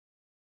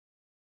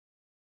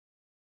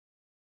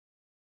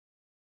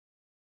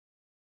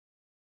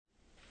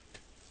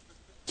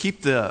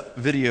Keep the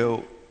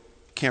video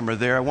camera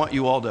there. I want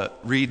you all to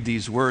read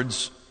these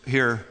words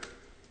here.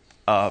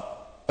 A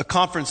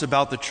conference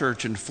about the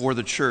church and for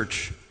the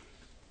church.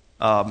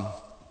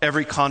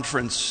 Every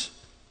conference,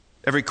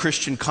 every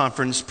Christian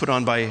conference put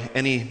on by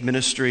any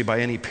ministry, by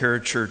any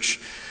parachurch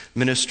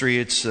ministry,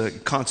 it's a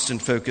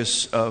constant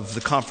focus of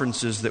the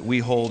conferences that we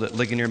hold at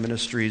Ligonier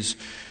Ministries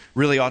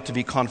really ought to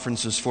be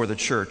conferences for the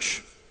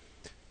church.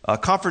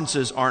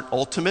 Conferences aren't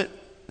ultimate.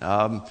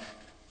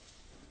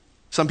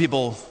 Some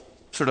people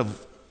sort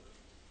of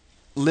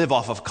live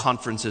off of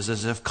conferences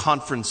as if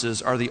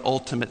conferences are the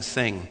ultimate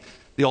thing,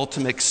 the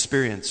ultimate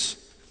experience.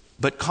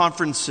 But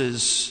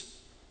conferences,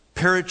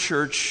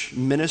 parachurch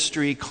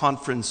ministry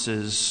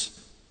conferences,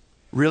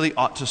 really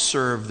ought to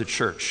serve the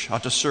church,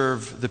 ought to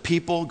serve the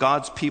people,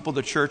 God's people,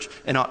 the church,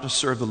 and ought to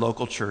serve the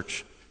local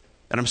church.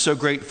 And I'm so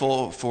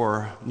grateful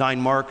for 9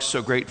 Marks,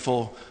 so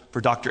grateful for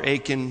Dr.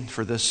 Aiken,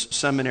 for this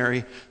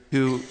seminary,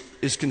 who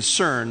is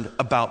concerned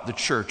about the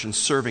church and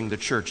serving the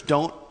church.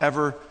 Don't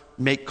ever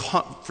make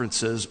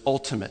conferences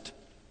ultimate.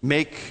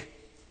 Make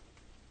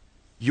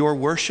your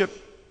worship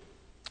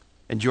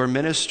and your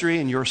ministry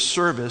and your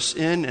service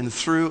in and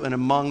through and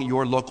among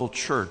your local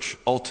church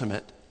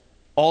ultimate.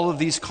 All of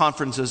these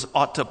conferences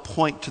ought to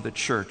point to the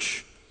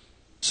church.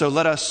 So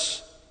let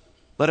us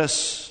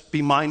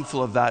be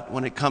mindful of that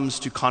when it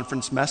comes to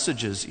conference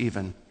messages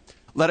even.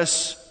 Let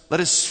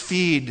us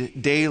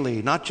feed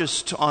daily, not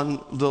just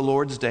on the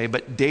Lord's Day,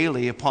 but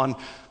daily upon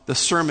the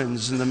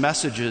sermons and the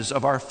messages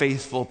of our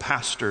faithful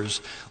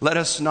pastors. Let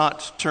us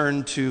not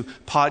turn to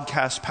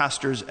podcast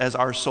pastors as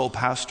our sole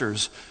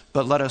pastors,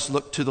 but let us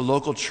look to the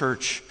local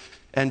church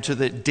and to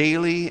the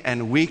daily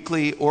and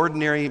weekly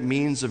ordinary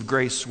means of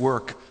grace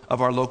work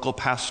of our local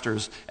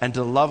pastors, and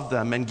to love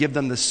them and give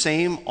them the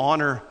same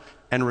honor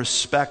and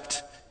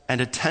respect and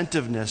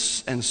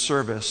attentiveness and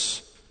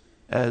service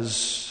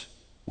as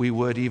we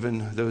would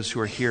even those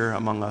who are here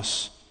among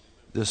us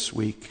this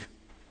week.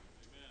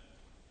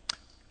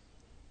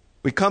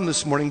 We come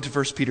this morning to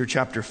 1 Peter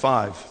chapter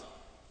 5.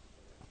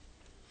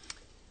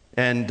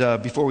 And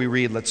before we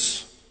read,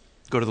 let's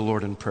go to the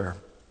Lord in prayer.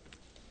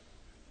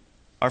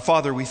 Our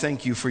Father, we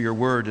thank you for your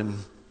word, and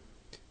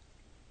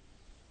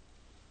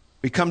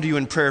we come to you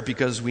in prayer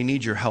because we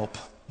need your help.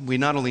 We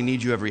not only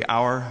need you every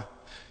hour,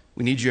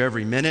 we need you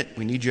every minute,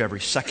 we need you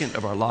every second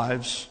of our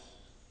lives.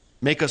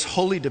 Make us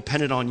wholly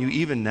dependent on you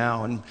even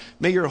now, and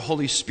may your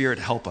Holy Spirit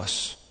help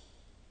us.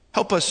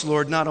 Help us,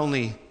 Lord, not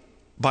only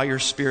by your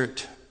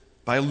Spirit,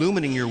 by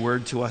illuminating your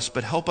word to us,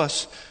 but help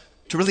us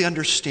to really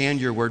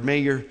understand your word. May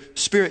your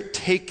Spirit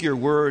take your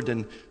word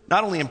and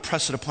not only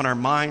impress it upon our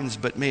minds,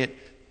 but may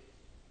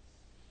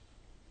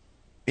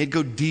it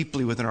go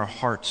deeply within our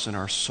hearts and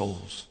our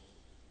souls.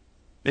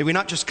 May we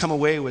not just come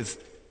away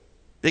with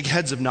big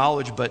heads of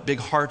knowledge, but big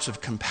hearts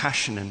of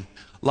compassion and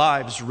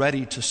lives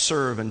ready to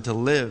serve and to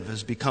live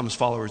as becomes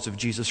followers of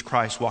Jesus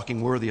Christ,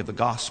 walking worthy of the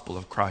gospel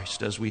of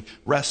Christ as we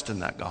rest in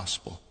that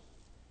gospel.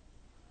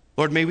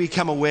 Lord, may we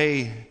come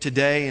away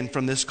today and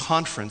from this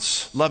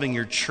conference loving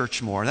your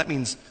church more. That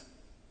means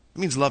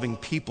loving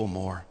people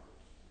more.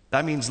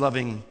 That means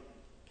loving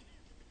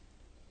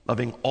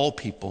all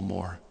people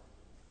more.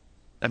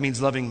 That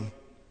means loving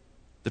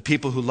the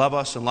people who love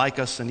us and like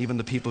us, and even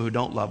the people who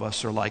don't love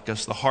us or like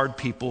us, the hard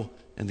people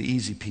and the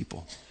easy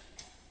people.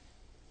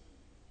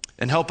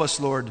 And help us,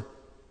 Lord,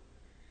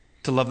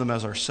 to love them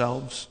as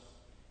ourselves.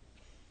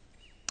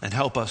 And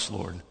help us,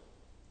 Lord,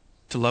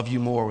 to love you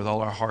more with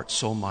all our heart,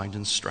 soul, mind,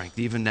 and strength,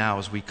 even now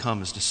as we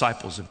come as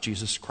disciples of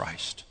Jesus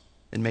Christ.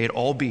 And may it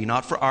all be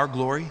not for our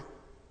glory,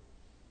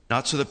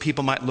 not so that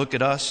people might look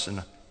at us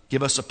and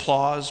give us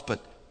applause,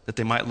 but that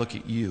they might look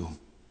at you.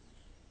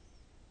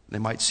 They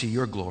might see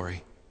your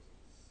glory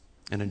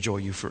and enjoy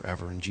you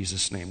forever. In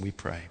Jesus' name we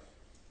pray.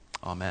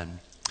 Amen.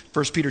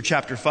 1 Peter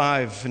chapter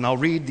 5, and I'll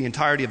read the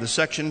entirety of the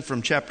section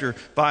from chapter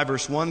 5,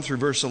 verse 1 through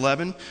verse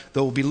 11,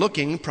 though we'll be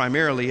looking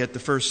primarily at the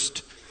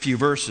first few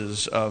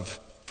verses of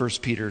 1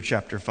 Peter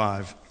chapter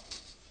 5.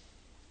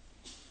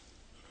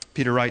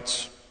 Peter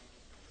writes,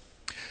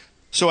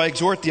 "So I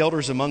exhort the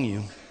elders among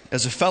you,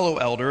 as a fellow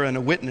elder and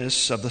a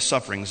witness of the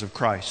sufferings of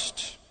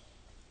Christ,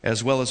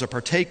 as well as a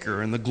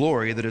partaker in the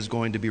glory that is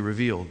going to be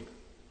revealed.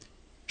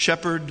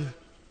 Shepherd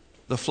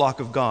the flock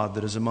of God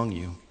that is among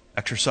you,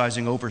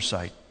 exercising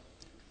oversight,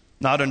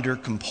 not under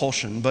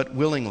compulsion, but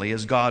willingly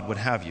as God would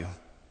have you,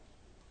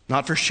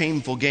 not for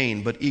shameful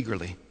gain, but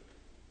eagerly,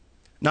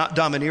 not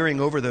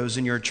domineering over those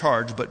in your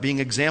charge, but being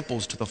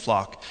examples to the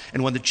flock.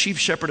 And when the chief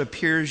shepherd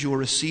appears, you will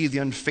receive the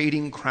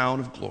unfading crown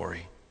of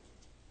glory.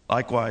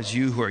 Likewise,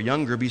 you who are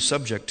younger, be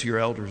subject to your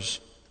elders.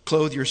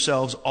 Clothe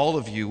yourselves, all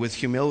of you, with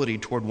humility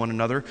toward one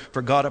another,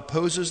 for God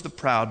opposes the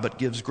proud, but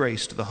gives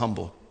grace to the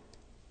humble.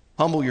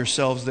 Humble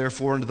yourselves,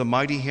 therefore, under the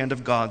mighty hand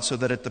of God, so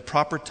that at the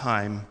proper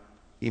time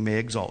he may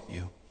exalt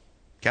you,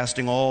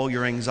 casting all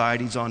your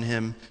anxieties on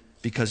him,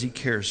 because he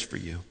cares for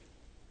you.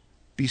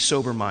 Be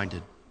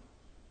sober-minded.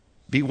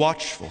 Be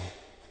watchful.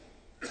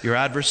 Your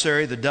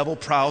adversary, the devil,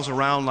 prowls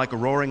around like a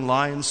roaring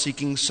lion,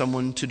 seeking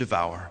someone to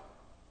devour.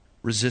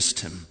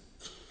 Resist him,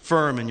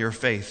 firm in your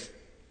faith,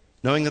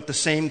 knowing that the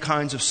same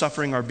kinds of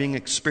suffering are being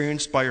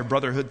experienced by your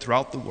brotherhood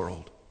throughout the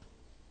world.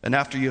 And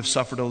after you have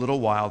suffered a little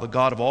while, the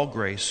God of all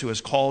grace, who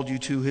has called you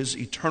to his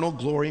eternal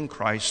glory in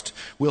Christ,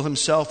 will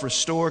himself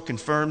restore,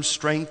 confirm,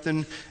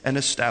 strengthen, and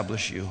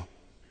establish you.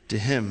 To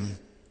him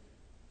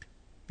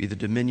be the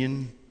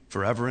dominion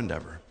forever and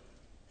ever.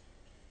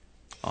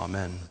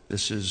 Amen.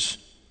 This is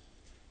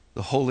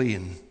the holy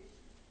and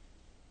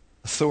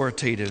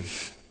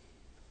authoritative,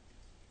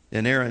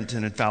 inerrant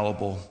and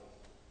infallible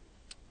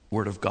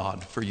Word of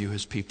God for you,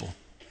 his people.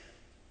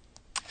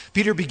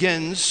 Peter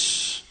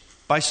begins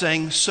by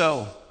saying,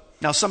 so.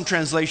 Now, some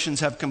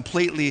translations have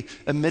completely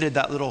omitted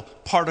that little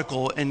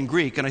particle in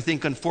Greek, and I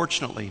think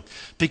unfortunately,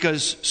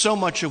 because so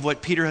much of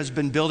what Peter has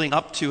been building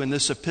up to in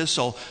this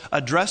epistle,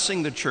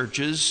 addressing the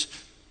churches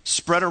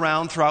spread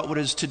around throughout what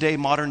is today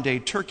modern-day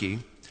Turkey,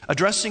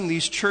 addressing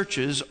these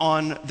churches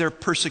on their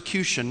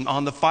persecution,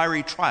 on the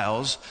fiery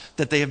trials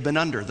that they have been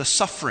under, the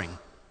suffering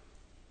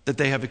that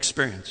they have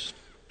experienced.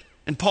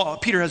 And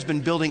Peter has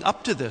been building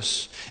up to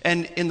this.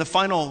 And in the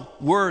final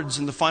words,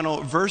 in the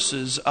final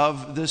verses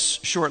of this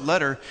short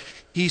letter,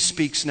 he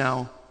speaks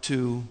now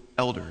to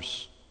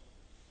elders.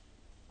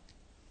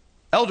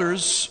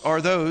 Elders are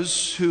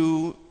those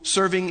who,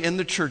 serving in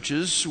the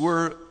churches,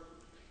 were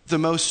the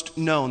most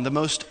known, the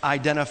most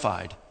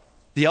identified.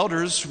 The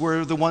elders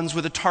were the ones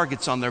with the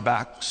targets on their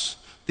backs.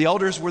 The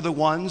elders were the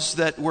ones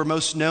that were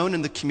most known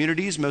in the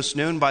communities, most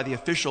known by the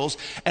officials,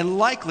 and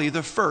likely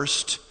the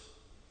first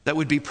that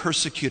would be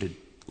persecuted,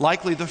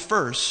 likely the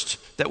first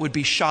that would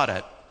be shot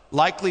at,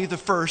 likely the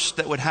first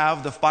that would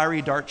have the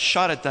fiery dart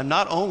shot at them,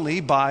 not only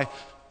by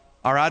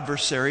our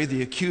adversary,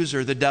 the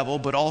accuser, the devil,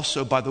 but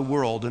also by the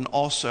world and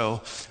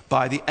also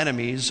by the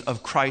enemies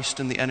of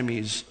Christ and the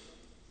enemies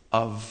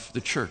of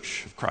the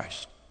church of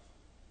Christ.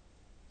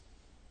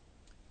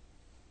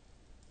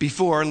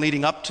 Before and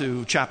leading up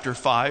to chapter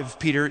 5,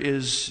 Peter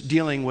is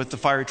dealing with the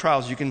fiery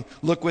trials. You can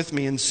look with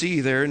me and see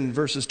there in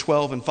verses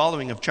 12 and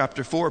following of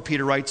chapter 4,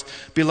 Peter writes,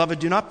 "Beloved,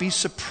 do not be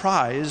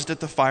surprised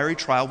at the fiery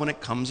trial when it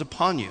comes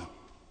upon you.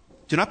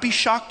 Do not be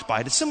shocked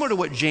by it." It's similar to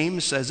what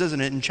James says, isn't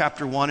it, in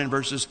chapter 1 in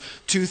verses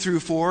 2 through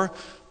 4?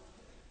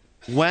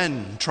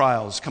 When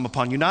trials come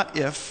upon you, not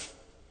if.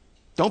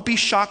 Don't be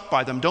shocked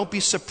by them. Don't be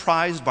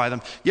surprised by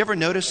them. You ever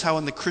notice how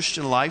in the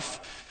Christian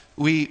life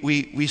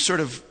we sort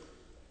of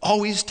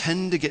always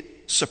tend to get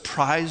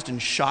surprised and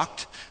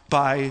shocked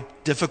by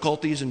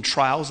difficulties and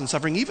trials and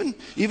suffering,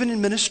 even in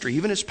ministry,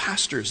 even as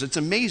pastors. It's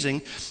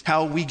amazing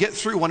how we get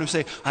through one and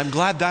say, I'm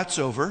glad that's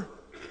over.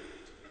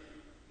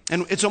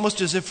 And it's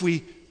almost as if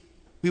we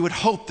would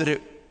hope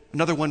that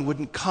another one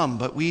wouldn't come,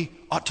 but we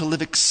ought to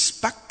live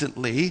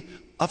expectantly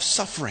of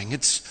suffering.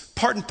 It's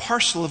part and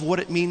parcel of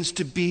what it means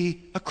to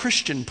be a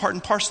Christian, part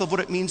and parcel of what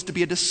it means to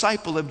be a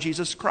disciple of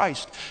Jesus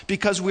Christ.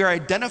 Because we are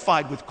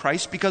identified with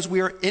Christ, because we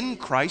are in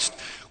Christ,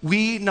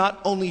 we not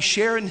only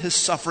share in his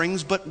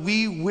sufferings, but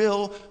we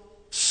will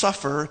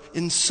suffer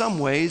in some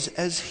ways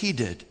as he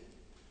did.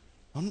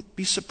 Don't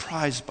be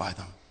surprised by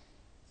them.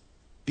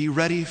 Be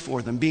ready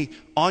for them. Be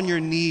on your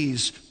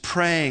knees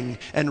praying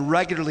and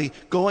regularly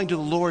going to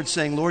the Lord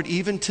saying, Lord,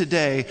 even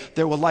today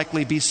there will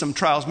likely be some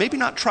trials. Maybe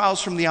not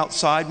trials from the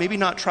outside, maybe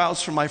not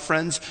trials from my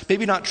friends,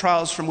 maybe not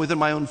trials from within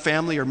my own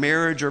family or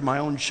marriage or my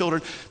own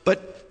children,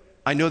 but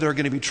I know there are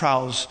going to be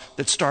trials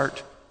that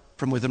start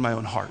from within my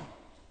own heart.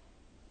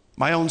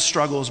 My own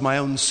struggles, my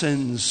own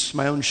sins,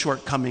 my own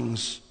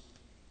shortcomings.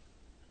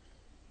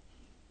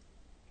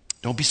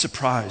 Don't be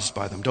surprised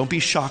by them. Don't be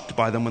shocked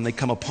by them when they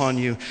come upon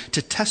you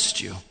to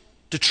test you,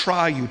 to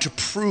try you, to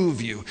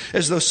prove you,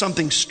 as though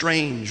something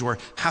strange were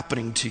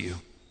happening to you.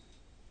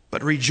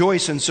 But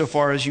rejoice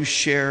insofar as you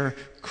share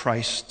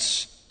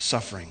Christ's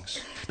sufferings.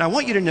 Now, I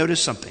want you to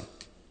notice something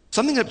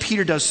that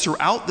Peter does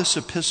throughout this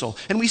epistle,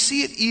 and we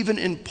see it even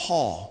in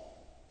Paul.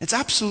 It's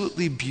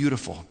absolutely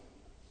beautiful,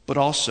 but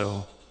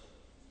also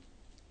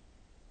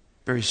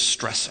very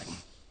stressing.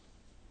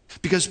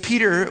 Because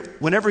Peter,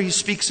 whenever he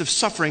speaks of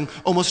suffering,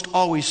 almost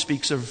always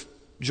speaks of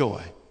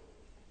joy.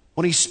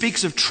 When he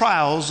speaks of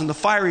trials and the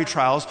fiery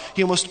trials,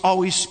 he almost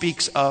always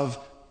speaks of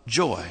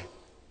joy.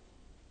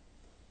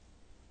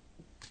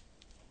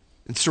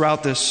 And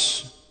throughout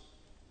this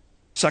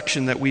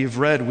section that we've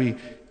read, we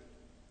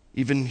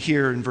even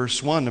hear in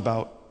verse 1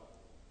 about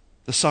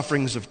the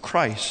sufferings of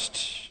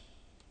Christ.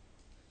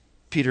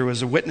 Peter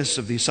was a witness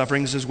of these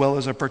sufferings as well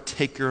as a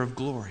partaker of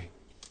glory.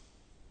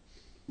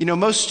 You know,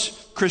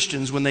 most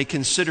Christians, when they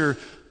consider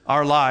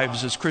our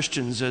lives as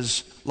Christians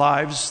as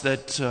lives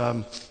that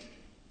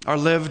are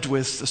lived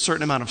with a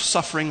certain amount of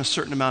suffering, a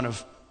certain amount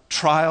of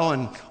trial,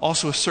 and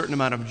also a certain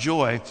amount of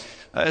joy,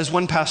 as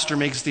one pastor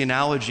makes the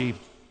analogy,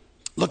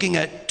 looking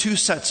at two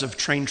sets of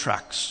train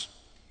tracks.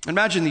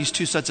 Imagine these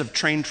two sets of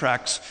train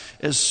tracks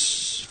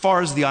as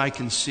far as the eye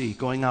can see,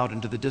 going out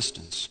into the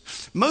distance.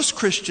 Most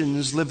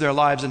Christians live their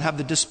lives and have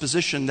the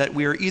disposition that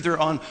we are either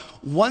on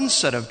one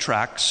set of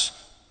tracks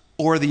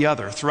or the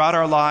other. Throughout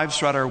our lives,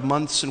 throughout our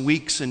months and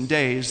weeks and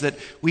days, that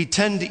we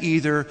tend to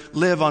either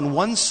live on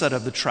one set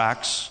of the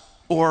tracks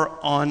or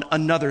on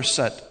another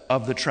set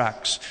of the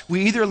tracks.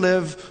 We either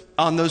live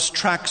on those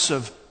tracks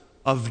of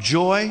of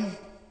joy,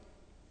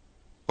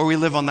 or we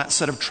live on that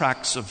set of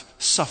tracks of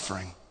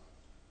suffering.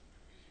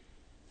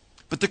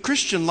 But the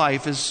Christian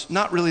life is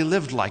not really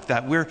lived like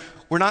that. We're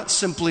not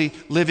simply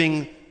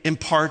living in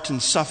part in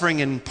suffering,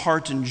 in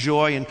part in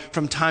joy, and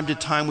from time to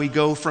time we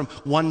go from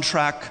one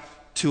track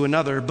to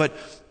another. But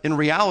in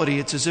reality,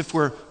 it's as if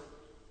we're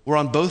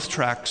on both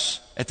tracks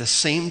at the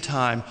same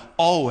time,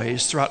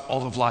 always, throughout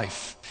all of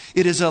life.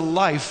 It is a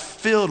life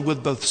filled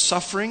with both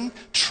suffering,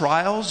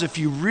 trials, if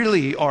you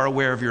really are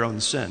aware of your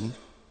own sin,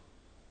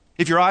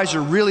 if your eyes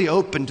are really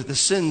open to the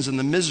sins and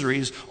the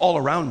miseries all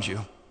around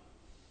you,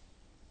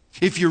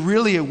 if you're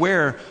really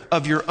aware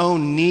of your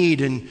own need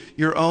and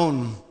your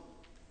own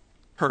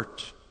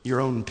hurt,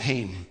 your own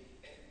pain,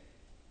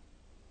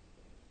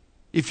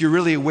 if you're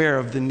really aware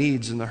of the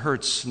needs and the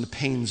hurts and the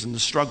pains and the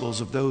struggles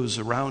of those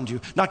around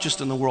you, not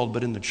just in the world,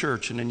 but in the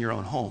church and in your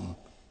own home,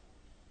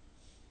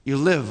 you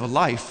live a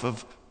life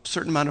of a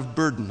certain amount of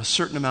burden, a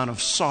certain amount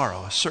of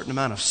sorrow, a certain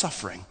amount of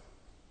suffering.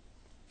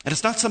 And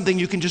it's not something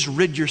you can just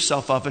rid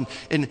yourself of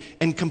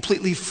and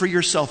completely free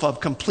yourself of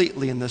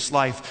completely in this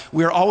life.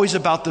 We are always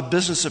about the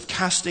business of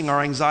casting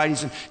our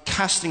anxieties and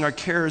casting our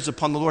cares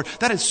upon the Lord.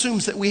 That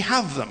assumes that we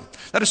have them.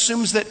 That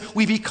assumes that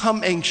we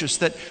become anxious,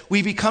 that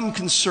we become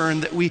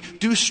concerned, that we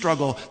do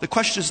struggle. The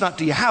question is not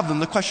do you have them,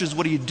 the question is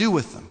what do you do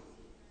with them?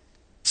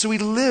 So we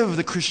live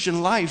the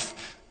Christian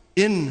life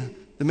in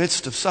the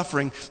midst of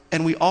suffering,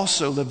 and we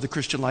also live the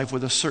Christian life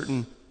with a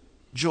certain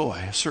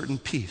joy, a certain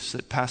peace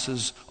that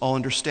passes all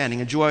understanding,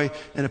 a joy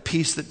and a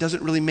peace that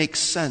doesn't really make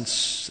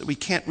sense, that we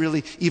can't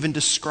really even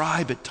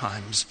describe at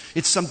times.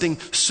 It's something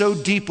so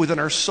deep within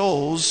our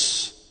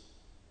souls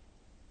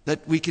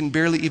that we can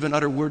barely even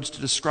utter words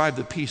to describe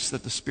the peace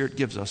that the Spirit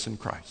gives us in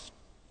Christ.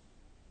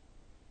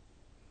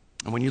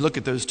 And when you look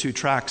at those two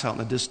tracks out in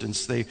the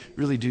distance, they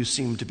really do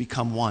seem to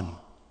become one.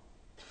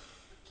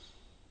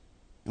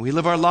 And we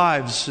live our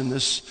lives in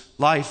this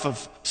life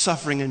of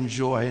suffering and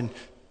joy, and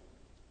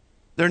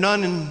there are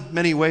none in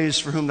many ways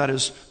for whom that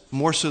is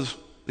more so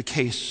the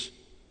case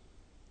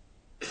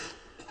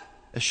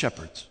as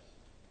shepherds.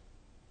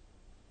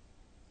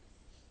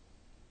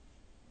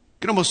 You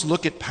can almost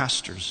look at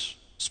pastors,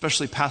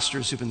 especially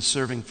pastors who've been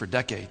serving for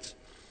decades,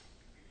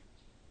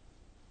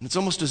 and it's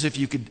almost as if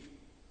you could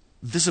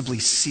visibly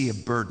see a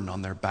burden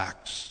on their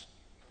backs.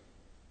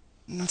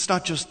 And it's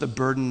not just the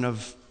burden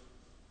of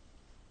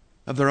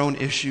their own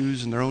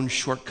issues and their own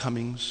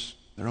shortcomings,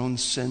 their own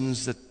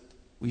sins that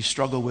we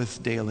struggle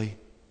with daily.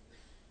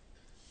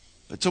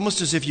 It's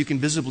almost as if you can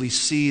visibly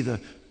see the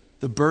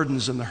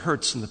burdens and the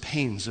hurts and the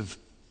pains of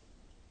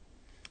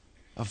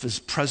his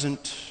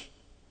present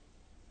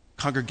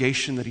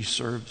congregation that he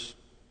serves,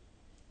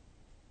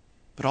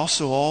 but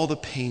also all the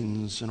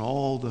pains and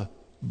all the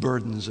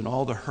burdens and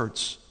all the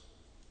hurts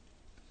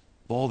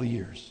of all the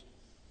years.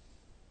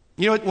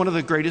 You know what one of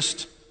the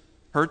greatest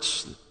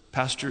hurts that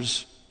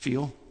pastors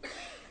feel?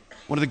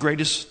 One of the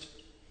greatest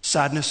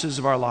sadnesses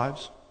of our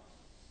lives?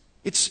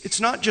 It's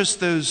not just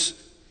those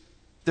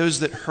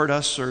that hurt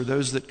us, or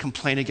those that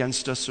complain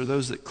against us, or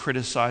those that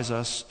criticize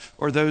us,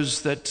 or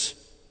those that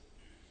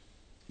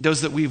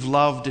we've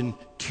loved and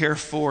cared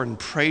for and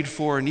prayed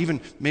for and even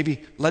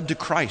maybe led to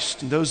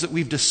Christ, and those that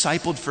we've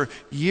discipled for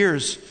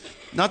years.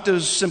 Not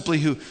those simply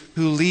who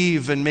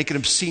leave and make an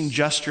obscene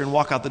gesture and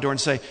walk out the door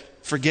and say,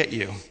 "Forget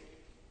you.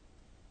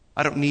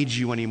 I don't need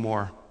you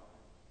anymore."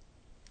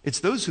 It's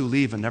those who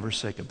leave and never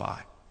say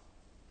goodbye.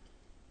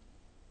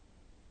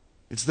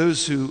 It's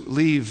those who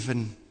leave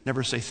and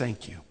never say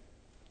thank you,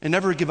 and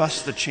never give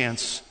us the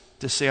chance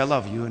to say, "I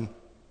love you," and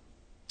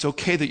it's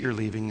okay that you're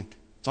leaving.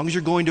 As long as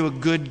you're going to a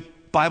good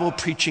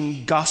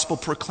Bible-preaching,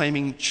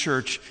 gospel-proclaiming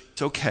church,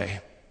 it's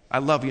okay. I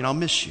love you and I'll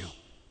miss you.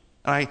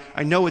 And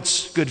I know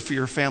it's good for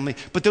your family.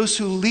 But those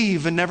who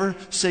leave and never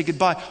say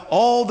goodbye,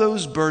 all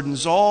those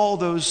burdens, all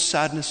those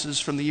sadnesses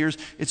from the years,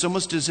 it's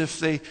almost as if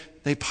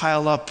they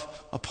pile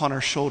up upon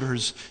our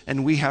shoulders,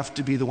 and we have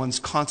to be the ones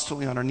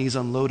constantly on our knees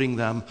unloading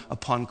them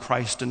upon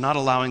Christ and not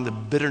allowing the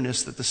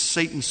bitterness that the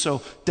Satan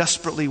so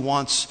desperately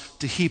wants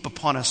to heap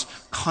upon us,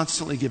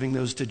 constantly giving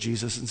those to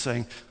Jesus and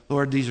saying,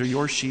 "Lord, these are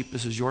your sheep,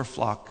 this is your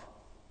flock."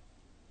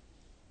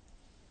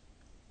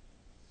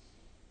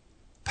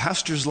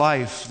 Pastor's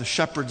life, the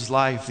shepherd's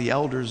life, the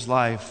elder's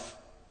life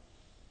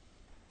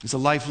is a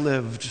life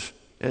lived,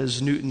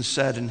 as Newton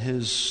said in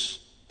his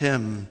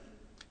hymn,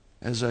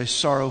 as a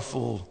sorrow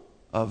full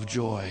of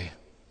joy,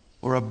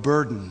 or a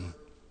burden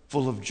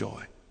full of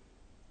joy.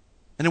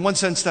 And in one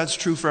sense, that's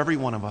true for every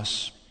one of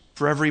us,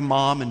 for every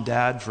mom and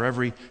dad, for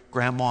every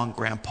grandma and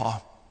grandpa,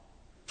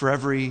 for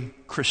every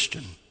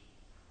Christian.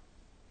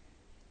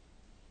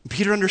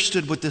 Peter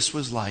understood what this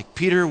was like.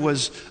 Peter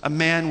was a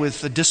man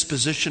with a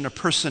disposition, a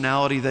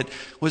personality that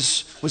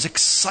was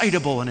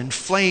excitable and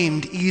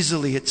inflamed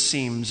easily, it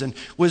seems, and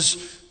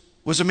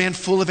was a man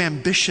full of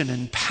ambition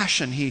and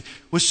passion. He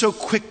was so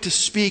quick to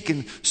speak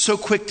and so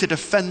quick to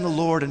defend the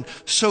Lord and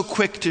so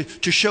quick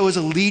to show his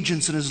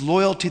allegiance and his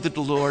loyalty to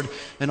the Lord,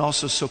 and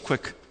also so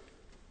quick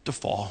to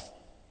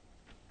fall,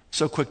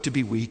 so quick to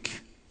be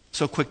weak,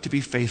 so quick to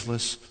be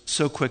faithless,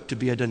 so quick to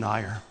be a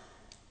denier.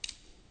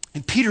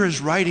 And Peter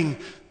is writing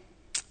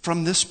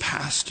from this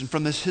past and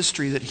from this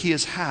history that he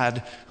has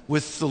had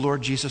with the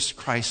Lord Jesus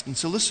Christ. And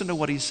so listen to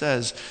what he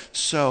says.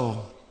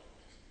 So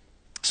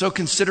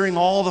considering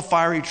all the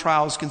fiery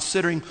trials,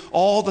 considering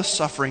all the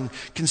suffering,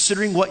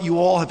 considering what you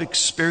all have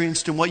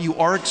experienced and what you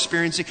are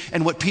experiencing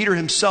and what Peter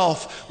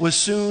himself was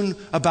soon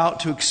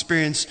about to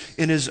experience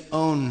in his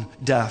own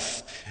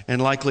death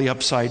and likely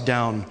upside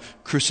down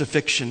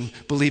crucifixion,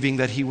 believing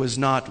that he was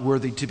not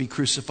worthy to be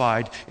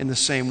crucified in the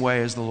same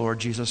way as the Lord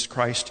Jesus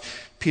Christ.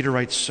 Peter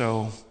writes,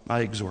 so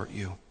I exhort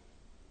you,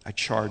 I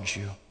charge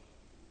you,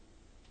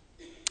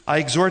 I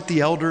exhort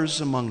the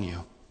elders among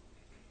you.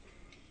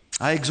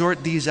 I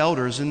exhort these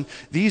elders, and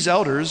these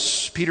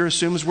elders, Peter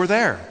assumes, were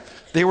there.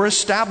 They were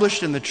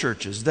established in the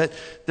churches, that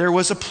there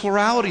was a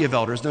plurality of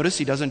elders. Notice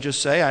he doesn't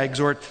just say, I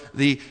exhort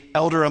the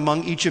elder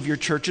among each of your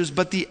churches,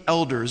 but the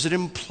elders. It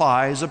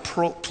implies a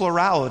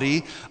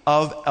plurality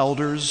of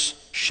elders,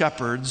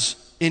 shepherds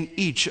in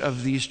each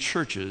of these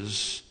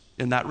churches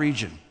in that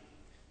region.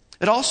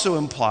 It also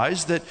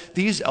implies that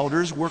these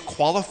elders were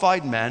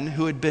qualified men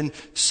who had been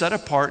set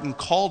apart and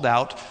called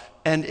out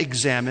and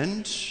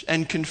examined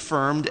and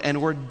confirmed and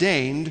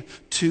ordained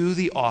to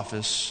the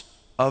office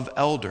of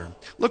elder.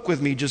 Look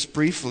with me just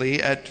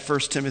briefly at 1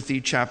 Timothy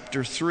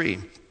chapter 3.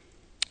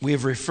 We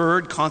have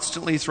referred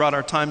constantly throughout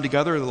our time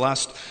together the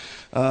last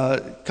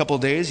couple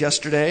of days,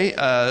 yesterday,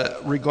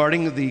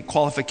 regarding the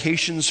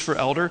qualifications for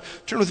elder.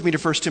 Turn with me to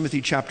 1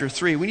 Timothy chapter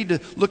 3. We need to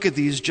look at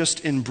these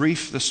just in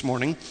brief this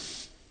morning.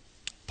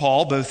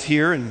 Paul, both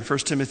here in 1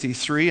 Timothy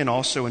 3 and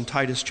also in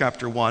Titus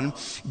chapter 1,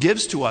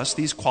 gives to us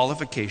these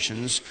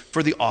qualifications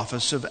for the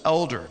office of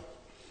elder.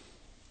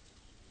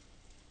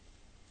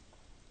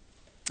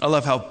 I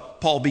love how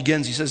Paul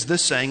begins. He says,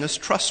 this saying is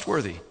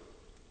trustworthy.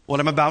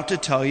 What I'm about to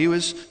tell you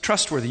is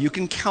trustworthy. You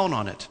can count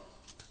on it.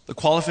 The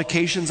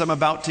qualifications I'm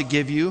about to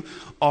give you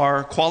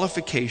are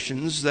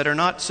qualifications that are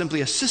not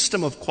simply a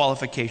system of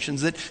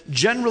qualifications that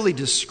generally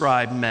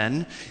describe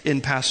men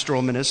in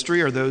pastoral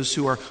ministry or those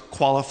who are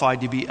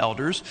qualified to be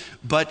elders,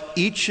 but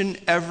each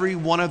and every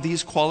one of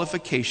these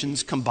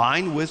qualifications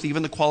combined with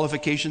even the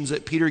qualifications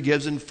that Peter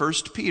gives in 1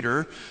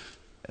 Peter,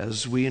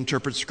 as we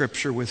interpret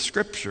Scripture with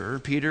Scripture,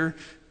 Peter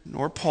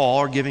nor Paul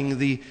are giving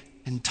the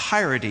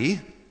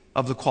entirety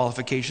of the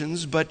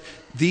qualifications, but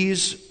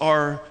these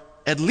are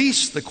at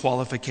least the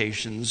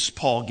qualifications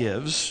Paul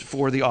gives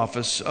for the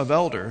office of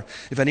elder.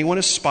 If anyone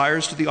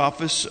aspires to the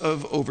office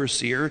of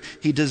overseer,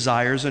 he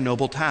desires a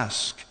noble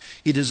task.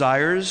 He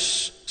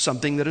desires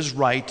something that is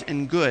right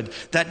and good.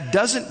 That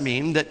doesn't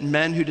mean that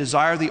men who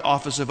desire the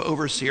office of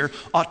overseer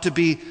ought to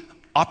be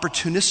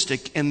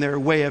opportunistic in their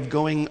way of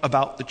going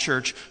about the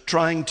church,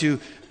 trying to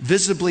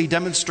visibly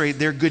demonstrate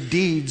their good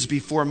deeds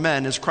before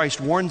men, as Christ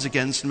warns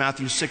against in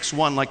Matthew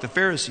 6:1, like the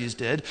Pharisees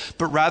did,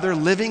 but rather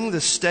living the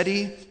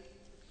steady,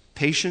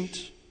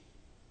 patient,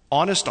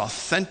 honest,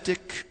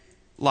 authentic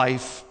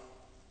life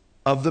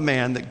of the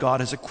man that God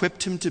has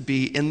equipped him to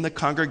be in the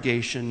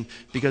congregation,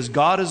 because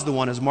God is the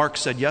one, as Mark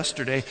said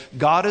yesterday,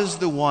 God is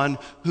the one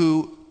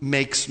who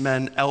makes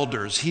men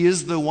elders. He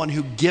is the one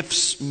who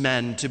gifts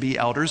men to be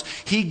elders.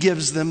 He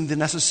gives them the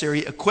necessary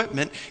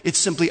equipment. It's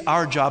simply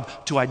our job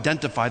to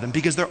identify them,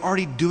 because they're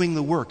already doing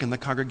the work in the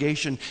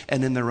congregation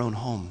and in their own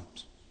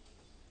homes.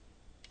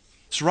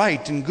 It's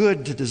right and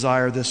good to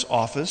desire this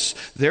office.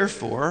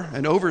 Therefore,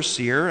 an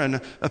overseer,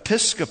 an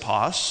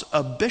episkopos,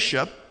 a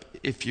bishop,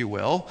 if you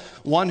will,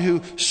 one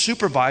who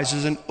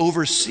supervises and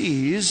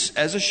oversees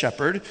as a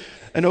shepherd,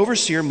 an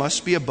overseer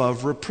must be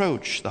above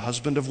reproach, the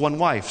husband of one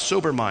wife,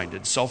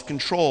 sober-minded,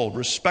 self-controlled,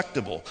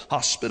 respectable,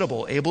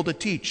 hospitable, able to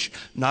teach,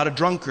 not a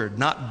drunkard,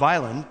 not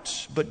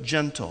violent, but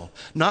gentle,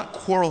 not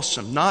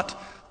quarrelsome, not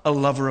a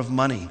lover of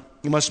money.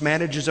 He must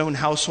manage his own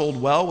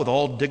household well with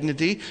all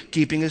dignity,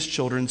 keeping his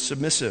children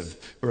submissive.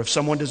 For if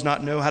someone does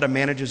not know how to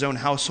manage his own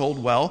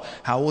household well,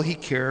 how will he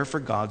care for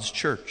God's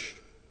church?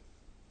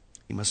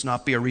 He must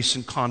not be a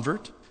recent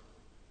convert,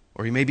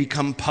 or he may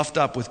become puffed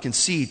up with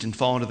conceit and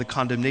fall into the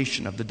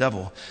condemnation of the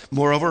devil.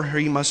 Moreover,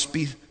 he must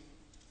be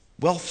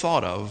well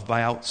thought of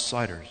by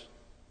outsiders,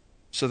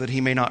 so that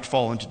he may not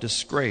fall into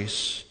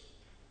disgrace,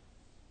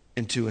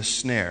 into a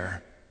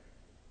snare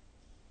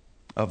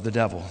of the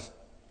devil.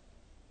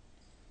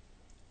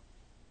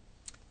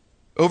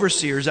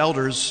 Overseers,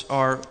 elders,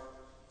 are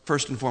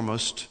first and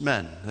foremost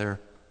men. They're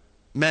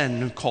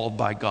men called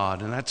by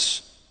God, and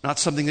that's not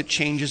something that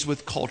changes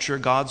with culture.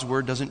 God's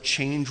word doesn't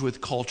change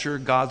with culture.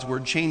 God's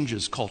word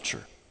changes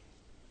culture.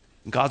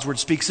 And God's word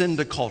speaks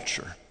into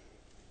culture.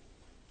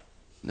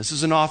 And this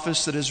is an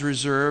office that is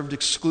reserved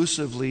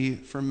exclusively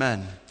for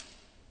men.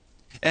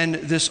 And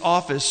this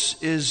office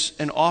is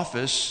an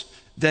office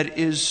that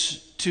is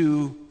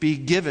to be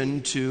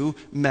given to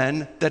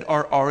men that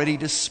are already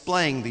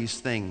displaying these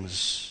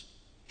things.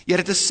 Yet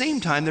at the same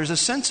time, there's a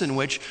sense in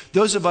which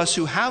those of us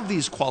who have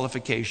these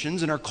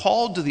qualifications and are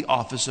called to the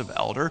office of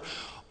elder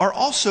are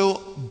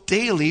also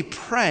daily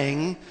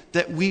praying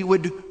that we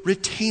would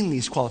retain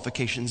these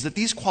qualifications, that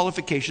these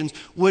qualifications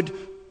would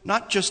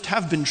not just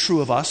have been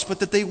true of us, but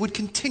that they would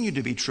continue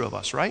to be true of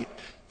us, right?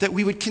 That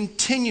we would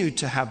continue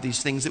to have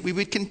these things, that we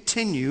would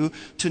continue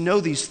to know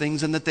these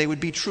things, and that they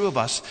would be true of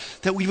us.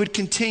 That we would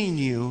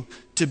continue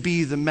to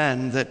be the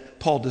men that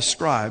Paul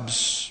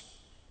describes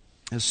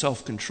as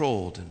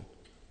self-controlled and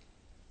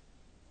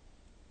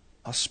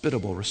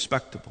hospitable,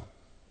 respectable.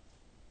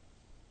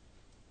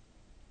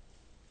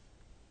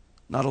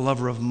 Not a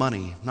lover of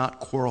money, not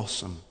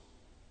quarrelsome,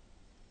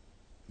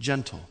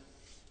 gentle.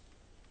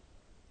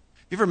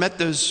 You ever met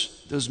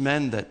those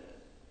men that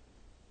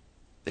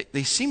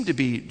they seem to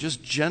be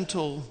just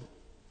gentle,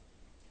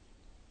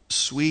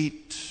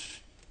 sweet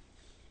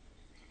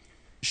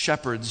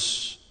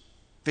shepherds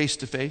face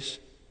to face?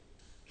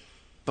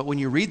 But when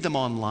you read them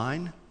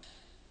online,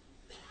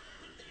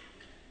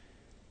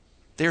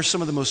 they are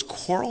some of the most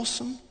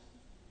quarrelsome,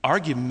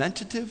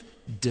 argumentative,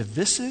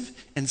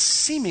 divisive, and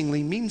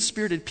seemingly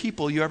mean-spirited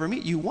people you ever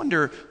meet. You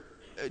wonder,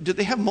 do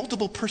they have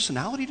multiple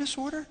personality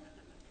disorder?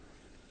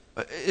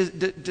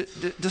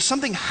 Does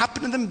something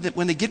happen to them that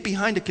when they get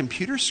behind a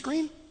computer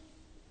screen?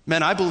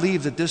 Man, I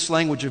believe that this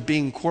language of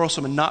being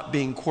quarrelsome and not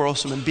being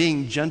quarrelsome and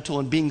being gentle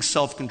and being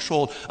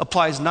self-controlled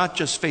applies not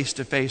just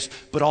face-to-face,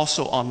 but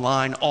also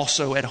online,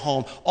 also at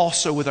home,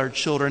 also with our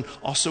children,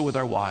 also with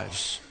our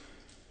wives.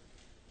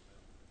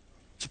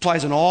 It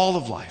applies in all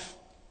of life.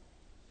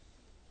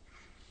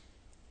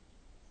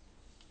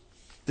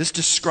 This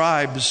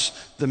describes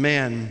the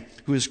man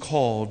who is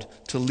called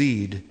to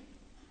lead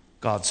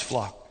God's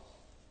flock.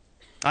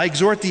 I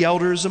exhort the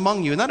elders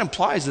among you, and that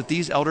implies that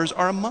these elders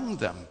are among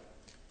them.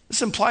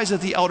 This implies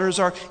that the elders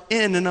are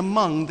in and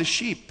among the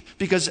sheep,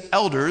 because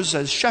elders,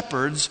 as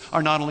shepherds,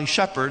 are not only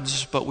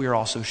shepherds, but we are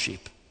also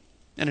sheep.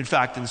 And in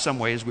fact, in some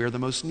ways, we are the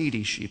most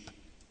needy sheep.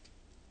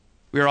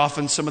 We are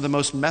often some of the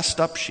most messed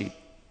up sheep.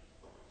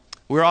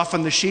 We're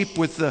often the sheep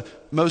with the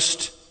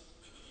most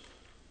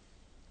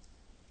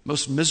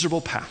miserable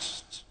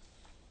pasts.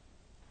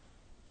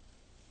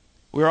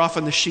 We're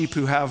often the sheep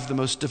who have the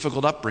most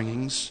difficult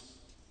upbringings,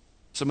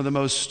 some of the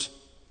most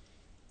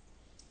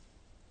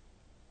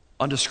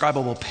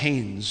undescribable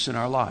pains in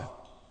our life.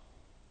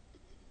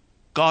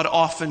 God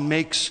often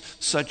makes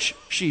such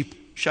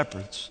sheep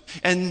shepherds.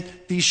 And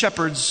these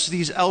shepherds,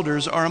 these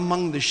elders, are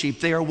among the sheep.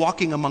 They are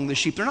walking among the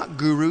sheep. They're not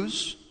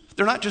gurus.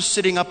 They're not just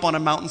sitting up on a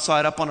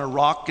mountainside, up on a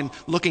rock and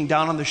looking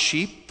down on the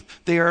sheep.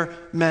 They are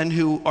men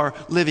who are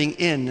living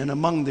in and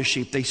among the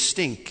sheep. They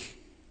stink.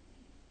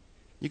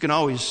 You can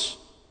always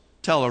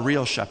tell a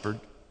real shepherd.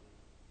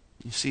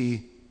 You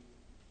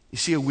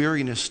see a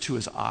weariness to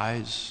his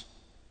eyes.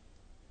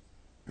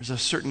 There's a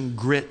certain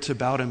grit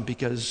about him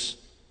because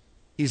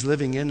he's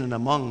living in and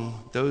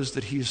among those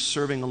that he's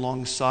serving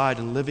alongside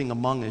and living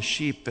among his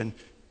sheep. And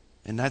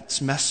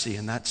that's messy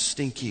and that's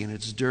stinky and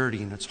it's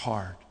dirty and it's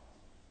hard.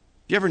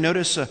 Do you ever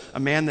notice a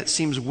man that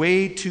seems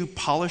way too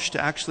polished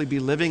to actually be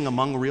living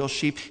among real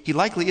sheep? He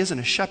likely isn't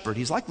a shepherd.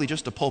 He's likely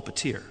just a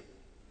pulpiteer.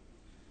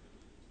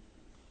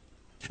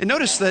 And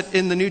notice that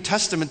in the New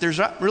Testament, there's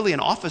not really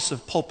an office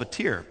of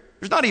pulpiteer.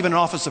 There's not even an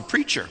office of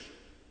preacher.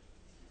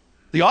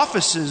 The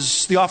office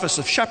is the office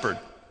of shepherd.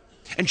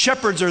 And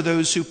shepherds are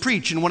those who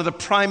preach. And one of the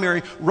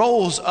primary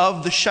roles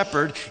of the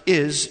shepherd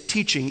is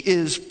teaching,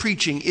 is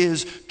preaching,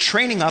 is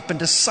training up and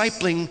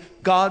discipling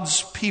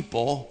God's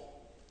people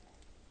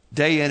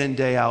day in and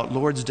day out,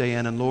 Lord's day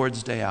in and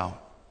Lord's day out.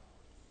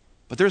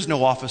 But there's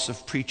no office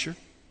of preacher.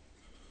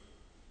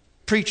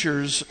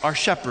 Preachers are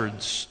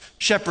shepherds.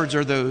 Shepherds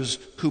are those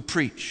who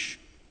preach.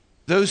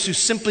 Those who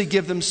simply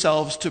give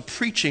themselves to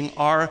preaching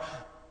are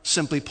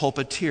simply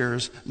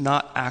pulpiteers,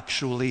 not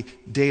actually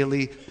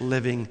daily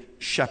living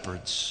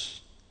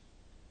shepherds.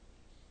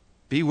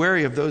 Be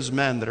wary of those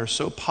men that are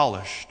so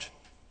polished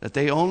that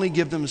they only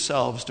give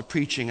themselves to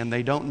preaching and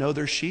they don't know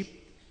their sheep.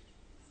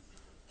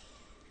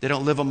 They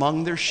don't live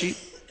among their sheep.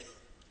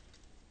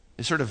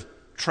 They sort of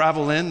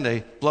travel in,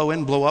 they blow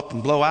in, blow up,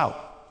 and blow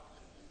out.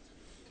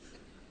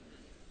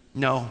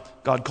 No,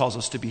 God calls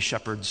us to be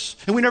shepherds.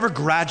 And we never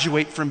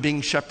graduate from being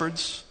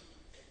shepherds.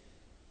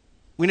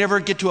 We never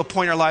get to a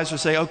point in our lives where we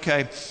say,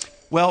 okay,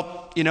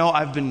 well,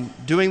 I've been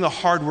doing the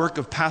hard work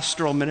of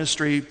pastoral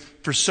ministry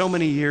for so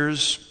many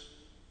years.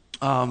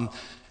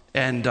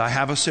 And I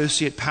have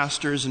associate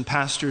pastors and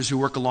pastors who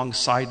work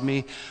alongside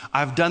me.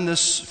 I've done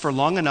this for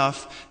long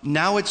enough.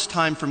 Now it's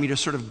time for me to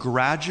sort of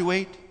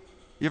graduate.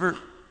 You ever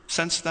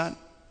sense that?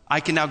 I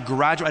can now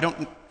graduate. I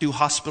don't do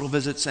hospital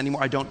visits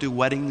anymore. I don't do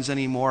weddings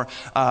anymore.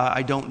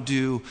 I don't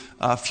do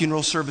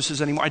funeral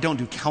services anymore. I don't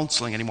do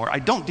counseling anymore. I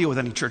don't deal with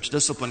any church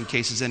discipline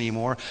cases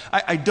anymore.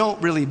 I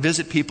don't really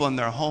visit people in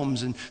their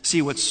homes and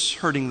see what's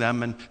hurting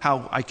them and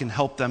how I can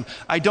help them.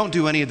 I don't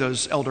do any of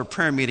those elder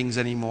prayer meetings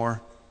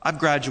anymore. I've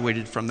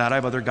graduated from that. I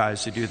have other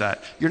guys who do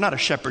that. You're not a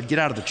shepherd. Get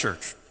out of the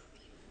church.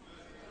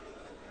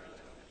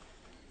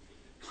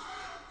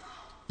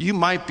 You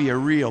might be a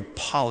real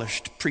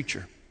polished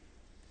preacher.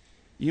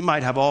 You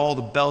might have all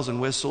the bells and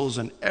whistles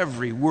and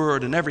every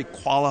word and every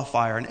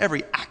qualifier and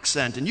every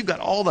accent, and you've got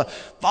all the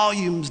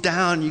volumes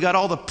down, you got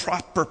all the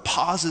proper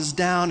pauses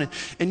down,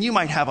 and you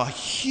might have a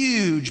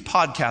huge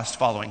podcast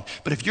following.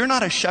 But if you're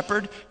not a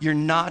shepherd, you're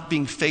not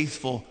being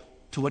faithful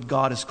to what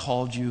God has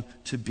called you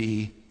to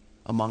be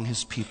among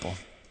his people.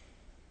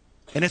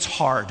 And it's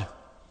hard,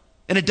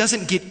 and it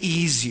doesn't get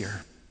easier.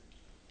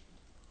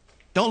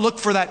 Don't look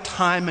for that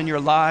time in your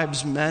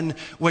lives, men,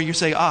 where you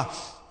say,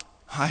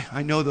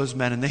 I know those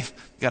men, and they've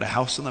got a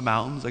house in the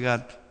mountains. I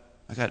got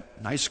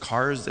nice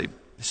cars. They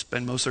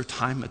spend most of their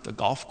time at the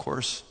golf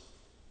course.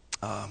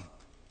 Their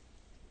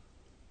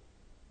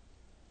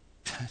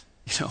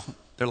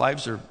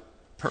lives are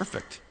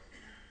perfect.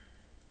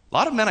 A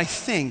lot of men, I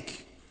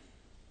think,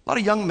 a lot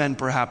of young men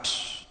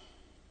perhaps,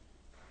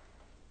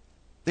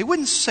 they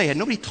wouldn't say it.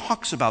 Nobody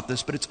talks about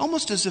this, but it's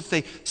almost as if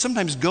they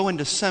sometimes go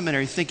into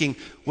seminary thinking,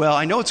 well,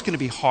 I know it's going to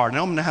be hard. I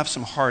know I'm going to have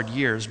some hard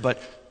years,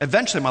 but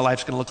eventually my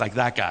life's going to look like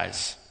that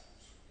guy's.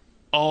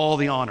 All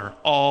the honor,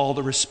 all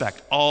the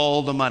respect,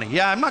 all the money.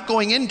 Yeah, I'm not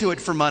going into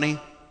it for money.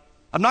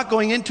 I'm not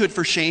going into it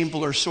for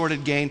shameful or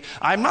sordid gain.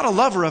 I'm not a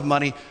lover of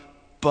money,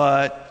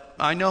 but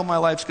I know my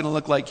life's going to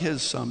look like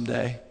his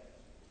someday.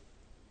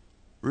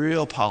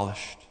 Real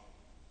polished.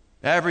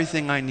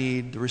 Everything I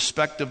need, the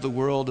respect of the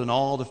world and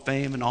all the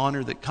fame and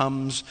honor that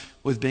comes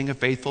with being a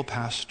faithful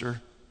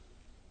pastor.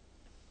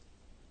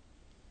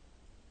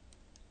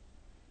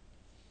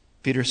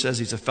 Peter says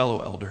he's a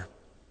fellow elder,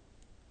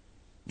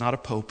 not a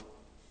pope.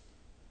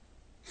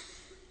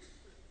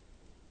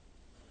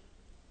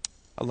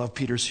 I love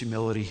Peter's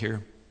humility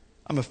here.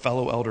 I'm a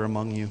fellow elder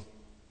among you.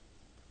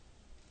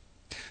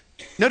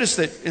 Notice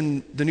that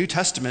in the New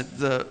Testament,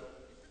 the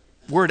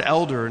word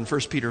elder in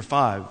 1 Peter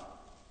 5,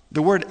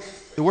 the word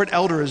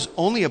elder is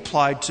only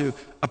applied to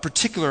a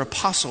particular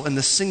apostle in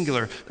the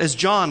singular, as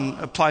John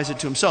applies it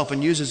to himself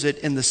and uses it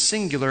in the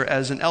singular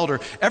as an elder.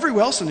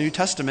 Everywhere else in the New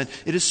Testament,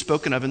 it is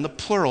spoken of in the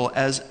plural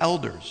as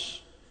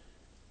elders.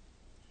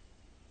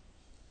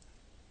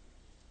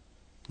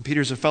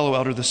 Peter's a fellow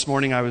elder. This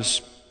morning I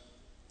was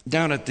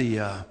down at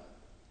the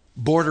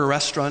Border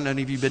restaurant.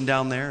 Any of you been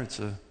down there? It's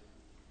a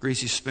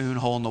greasy spoon,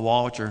 hole in the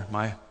wall, which are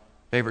my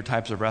favorite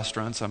types of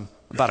restaurants. I'm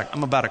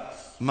about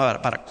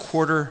a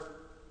quarter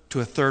to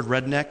a third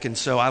redneck, and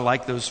so I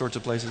like those sorts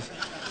of places.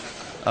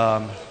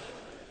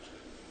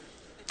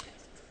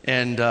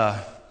 And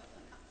I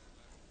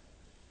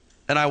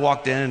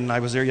walked in, and I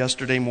was there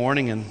yesterday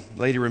morning, and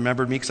the lady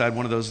remembered me because I had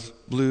one of those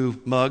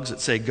blue mugs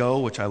that say "Go,"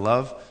 which I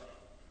love.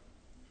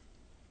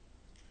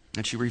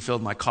 And she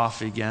refilled my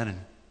coffee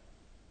again.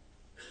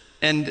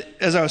 And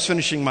as I was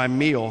finishing my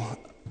meal,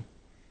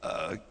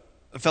 a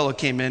fellow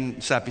came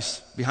in,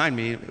 sat behind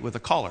me with a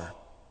collar.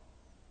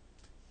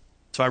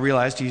 So I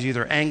realized he's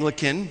either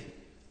Anglican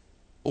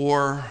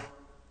or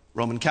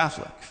Roman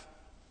Catholic.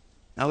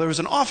 Now, there was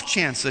an off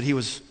chance that he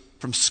was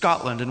from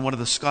Scotland and one of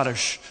the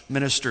Scottish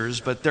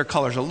ministers, but their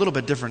color's a little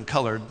bit different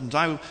colored. And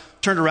I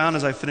turned around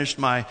as I finished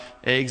my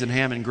eggs and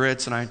ham and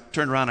grits, and I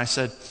turned around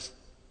and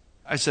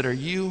I said, are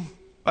you...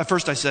 At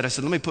first I said,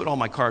 let me put all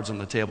my cards on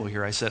the table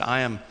here. I said,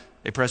 I am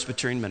a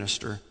Presbyterian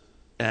minister,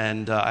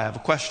 and I have a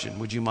question.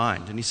 Would you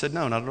mind? And he said,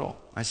 no, not at all.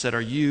 I said,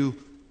 are you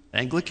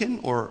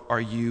Anglican or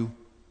are you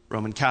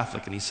Roman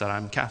Catholic? And he said,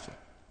 I'm Catholic.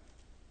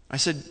 I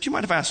said, do you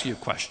mind if I ask you a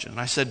question? And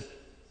I said,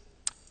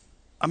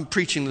 I'm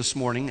preaching this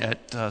morning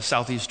at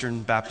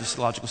Southeastern Baptist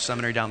Theological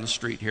Seminary down the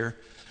street here.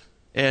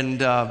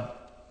 And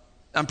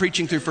I'm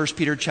preaching through 1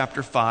 Peter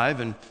chapter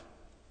 5.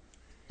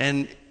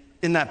 And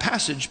in that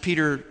passage,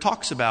 Peter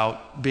talks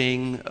about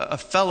being a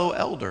fellow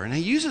elder. And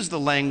he uses the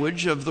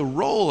language of the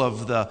role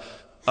of the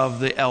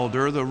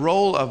elder, the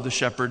role of the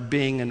shepherd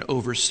being an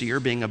overseer,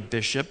 being a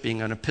bishop,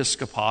 being an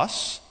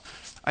episkopos.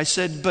 I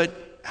said,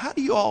 but how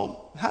do you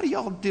all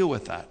deal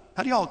with that?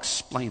 How do you all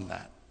explain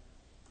that?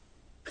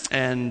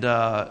 And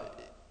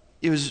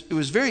it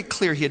was very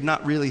clear he had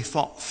not really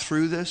thought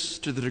through this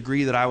to the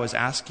degree that I was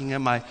asking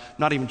him. I'm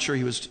not even sure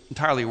he was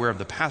entirely aware of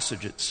the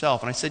passage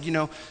itself. And I said,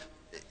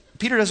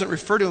 Peter doesn't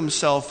refer to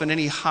himself in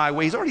any high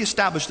way. He's already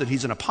established that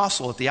he's an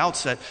apostle at the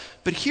outset.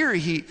 But here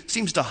he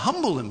seems to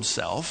humble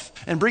himself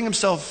and bring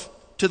himself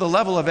to the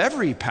level of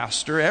every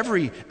pastor,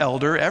 every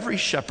elder, every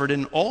shepherd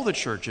in all the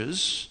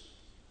churches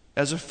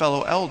as a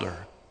fellow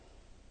elder.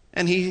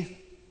 And he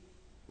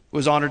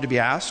was honored to be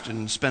asked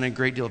and spent a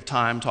great deal of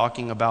time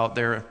talking about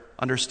their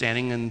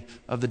understanding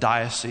of the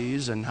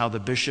diocese and how the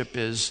bishop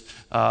is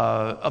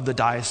of the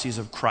diocese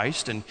of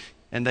Christ, and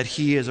that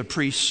he as a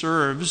priest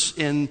serves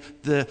in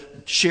the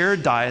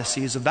shared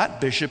diocese of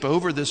that bishop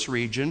over this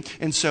region.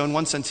 And so in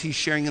one sense, he's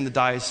sharing in the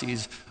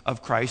diocese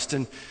of Christ.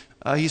 And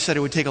he said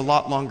it would take a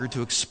lot longer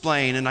to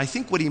explain. And I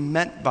think what he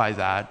meant by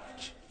that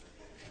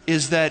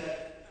is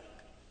that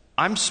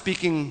I'm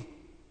speaking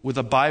with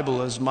the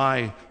Bible as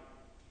my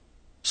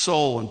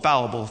sole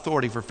infallible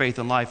authority for faith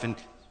and life. And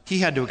he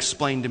had to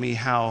explain to me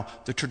how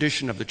the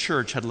tradition of the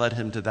church had led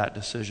him to that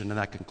decision and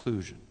that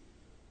conclusion.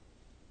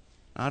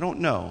 I don't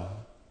know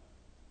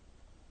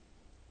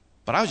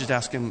But I was just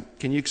asking him,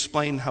 can you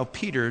explain how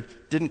Peter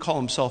didn't call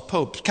himself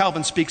Pope?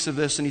 Calvin speaks of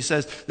this and he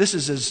says, this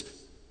is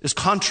as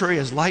contrary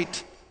as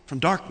light from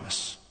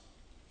darkness.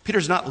 Peter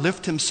does not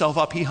lift himself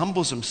up, he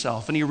humbles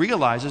himself, and he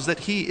realizes that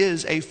he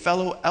is a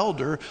fellow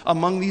elder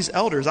among these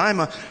elders. I'm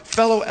a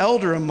fellow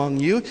elder among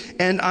you,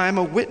 and I'm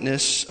a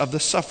witness of the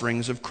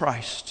sufferings of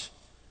Christ,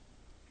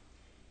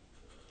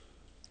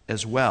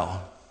 as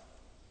well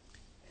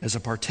as a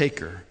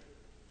partaker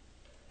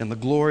in the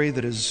glory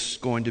that is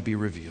going to be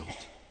revealed.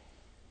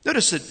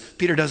 Notice that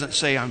Peter doesn't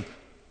say,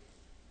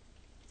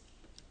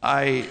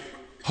 I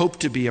hope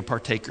to be a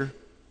partaker,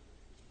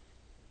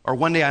 or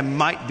one day I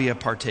might be a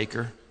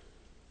partaker.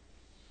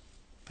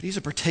 But he's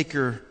a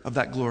partaker of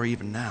that glory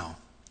even now.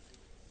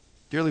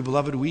 Dearly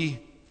beloved, we're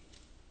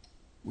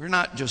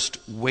not just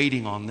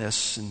waiting on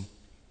this and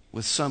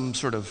with some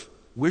sort of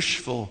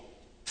wishful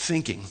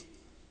thinking.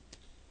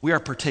 We are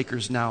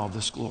partakers now of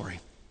this glory.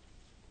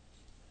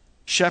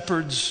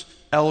 Shepherds,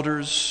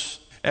 elders,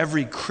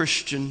 every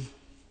Christian,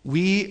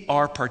 we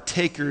are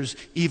partakers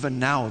even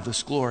now of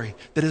this glory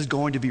that is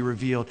going to be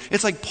revealed.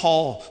 It's like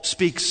Paul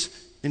speaks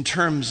in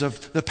terms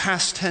of the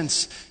past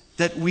tense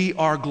that we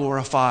are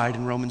glorified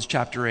in Romans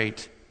chapter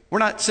 8. We're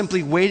not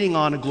simply waiting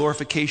on a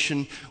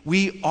glorification.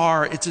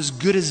 It's as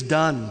good as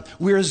done.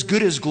 We're as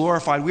good as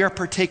glorified. We are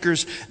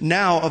partakers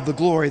now of the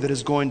glory that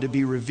is going to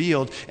be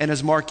revealed. And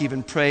as Mark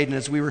even prayed, and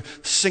as we were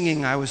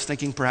singing, I was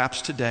thinking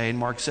perhaps today, and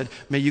Mark said,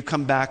 may you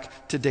come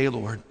back today,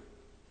 Lord.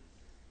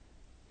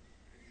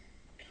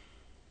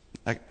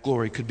 That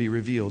glory could be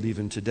revealed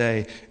even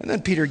today. And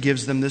then Peter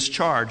gives them this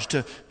charge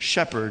to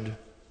shepherd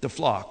the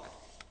flock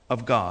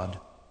of God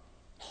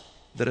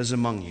that is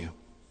among you.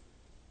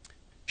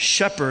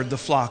 Shepherd the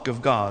flock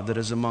of God that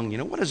is among you.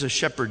 Now, what does a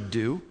shepherd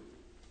do?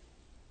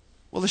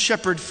 Well, the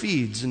shepherd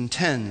feeds and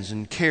tends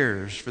and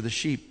cares for the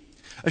sheep.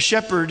 A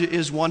shepherd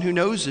is one who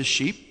knows his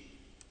sheep.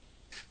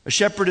 A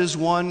shepherd is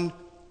one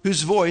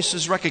whose voice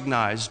is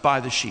recognized by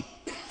the sheep.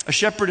 A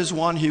shepherd is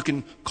one who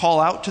can call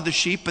out to the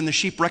sheep, and the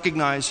sheep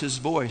recognize his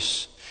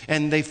voice,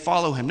 and they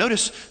follow him.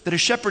 Notice that a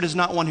shepherd is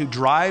not one who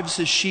drives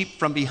his sheep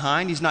from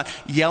behind. He's not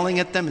yelling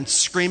at them and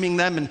screaming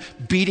them and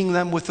beating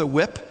them with a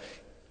whip.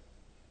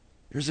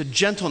 There's a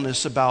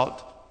gentleness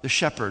about the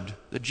shepherd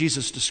that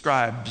Jesus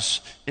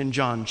describes in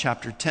John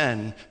chapter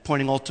 10,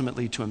 pointing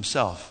ultimately to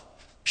himself.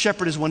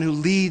 Shepherd is one who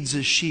leads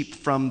his sheep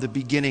from the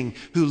beginning,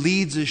 who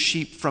leads his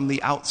sheep from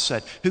the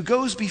outset, who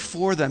goes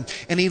before them,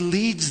 and he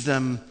leads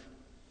them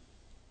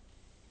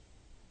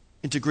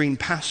into green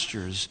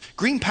pastures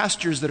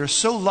that are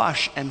so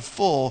lush and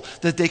full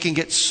that they can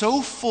get so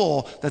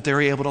full that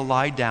they're able to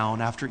lie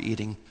down after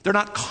eating. They're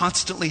not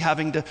constantly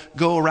having to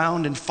go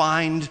around and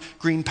find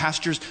green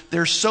pastures.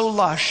 They're so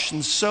lush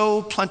and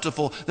so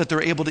plentiful that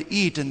they're able to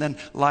eat and then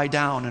lie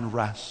down and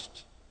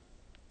rest.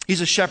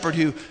 He's a shepherd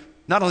who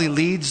not only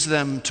leads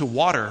them to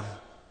water,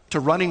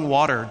 to running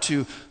water,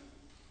 to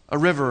a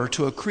river,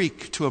 to a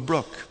creek, to a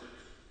brook,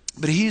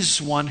 but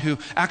he's one who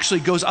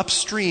actually goes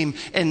upstream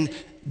and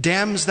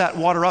dams that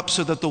water up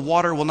so that the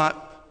water will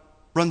not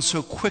run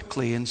so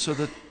quickly, and so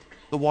that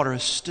the water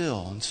is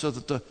still, and so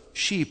that the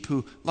sheep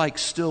who like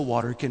still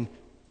water can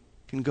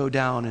go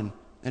down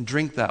and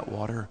drink that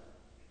water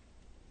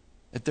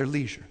at their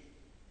leisure.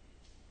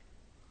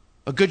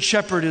 A good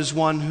shepherd is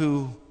one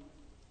who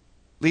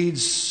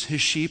leads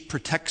his sheep,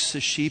 protects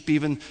his sheep,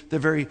 even the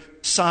very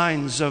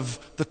signs of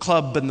the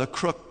club and the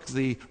crook,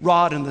 the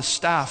rod and the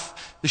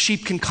staff. The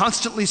sheep can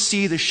constantly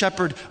see the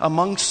shepherd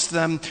amongst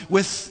them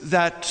with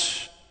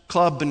that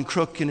club and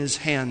crook in his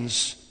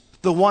hands,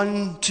 the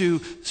one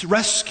to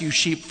rescue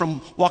sheep from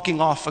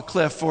walking off a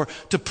cliff, or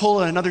to pull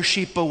another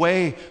sheep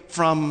away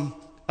from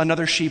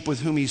another sheep with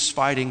whom he's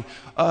fighting,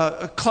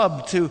 a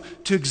club to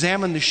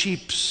examine the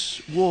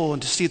sheep's wool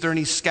and to see if there are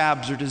any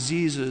scabs or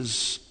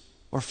diseases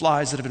or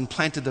flies that have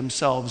implanted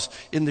themselves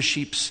in the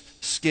sheep's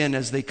skin.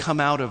 As they come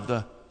out of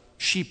the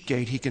sheep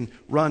gate, he can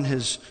run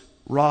his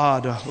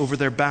rod over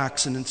their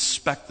backs and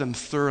inspect them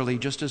thoroughly,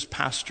 just as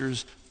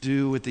pastors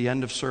do at the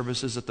end of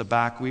services at the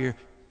back. We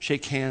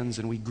shake hands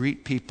and we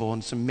greet people,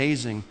 and it's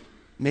amazing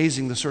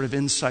the sort of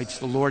insights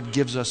the Lord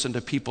gives us into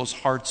people's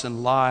hearts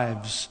and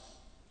lives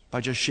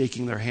by just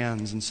shaking their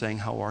hands and saying,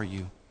 "How are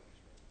you?"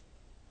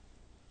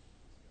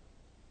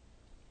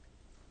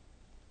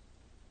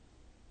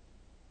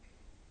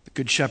 The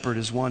good shepherd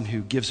is one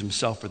who gives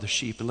himself for the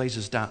sheep and lays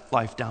his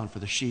life down for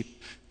the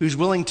sheep, who's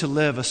willing to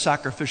live a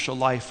sacrificial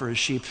life for his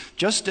sheep,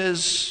 just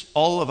as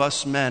all of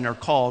us men are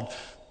called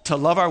to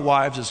love our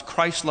wives as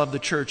Christ loved the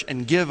church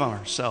and give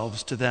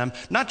ourselves to them,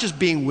 not just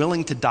being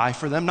willing to die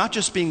for them, not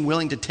just being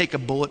willing to take a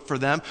bullet for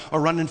them or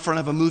run in front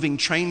of a moving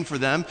train for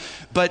them,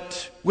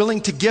 but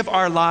willing to give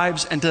our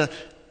lives and to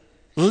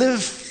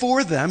live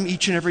for them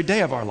each and every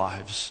day of our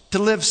lives, to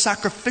live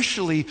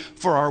sacrificially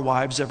for our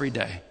wives every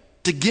day,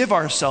 to give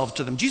ourselves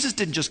to them. Jesus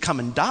didn't just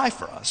come and die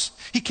for us.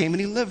 He came and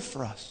he lived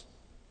for us.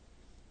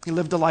 He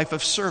lived a life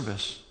of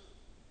service,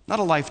 not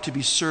a life to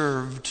be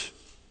served,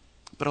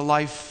 but a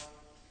life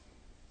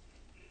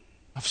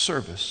of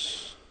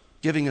service,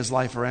 giving his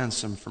life a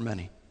ransom for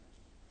many.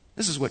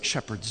 This is what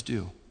shepherds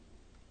do.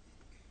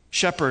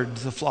 Shepherd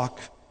the flock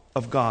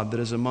of God that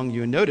is among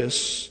you. And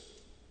notice,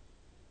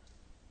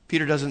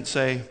 Peter doesn't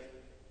say,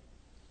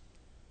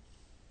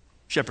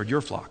 shepherd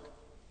your flock.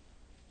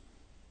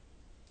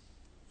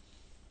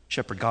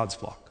 Shepherd God's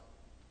flock.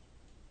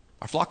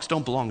 Our flocks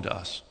don't belong to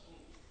us.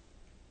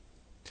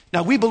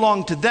 Now, we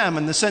belong to them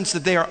in the sense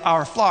that they are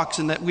our flocks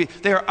and that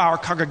they are our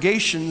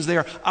congregations, they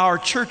are our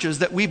churches,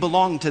 that we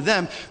belong to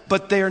them,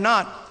 but they are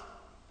not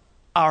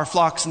our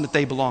flocks and that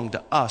they belong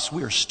to us.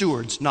 We are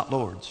stewards, not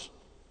lords.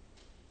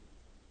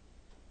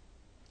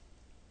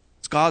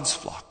 It's God's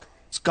flock.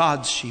 It's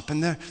God's sheep.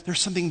 And there's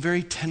something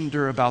very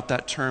tender about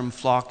that term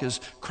flock, as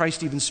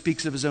Christ even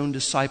speaks of his own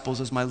disciples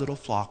as my little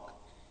flock.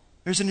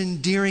 There's an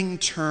endearing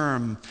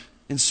term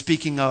in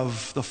speaking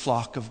of the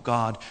flock of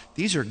God.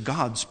 These are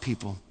God's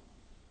people.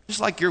 Just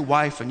like your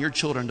wife and your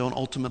children don't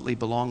ultimately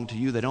belong to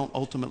you, they don't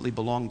ultimately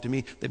belong to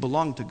me, they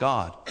belong to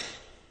God.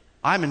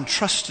 I'm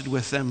entrusted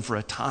with them for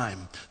a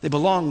time. They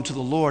belong to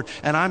the Lord,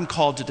 and I'm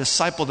called to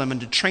disciple them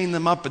and to train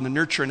them up in the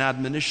nurture and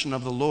admonition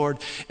of the Lord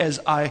as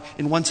I,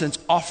 in one sense,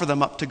 offer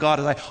them up to God,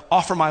 as I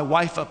offer my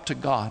wife up to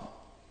God.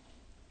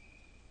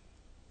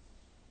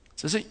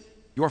 This isn't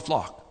your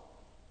flock.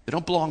 They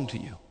don't belong to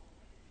you.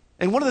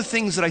 And one of the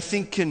things that I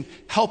think can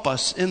help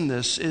us in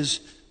this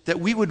is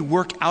that we would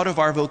work out of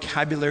our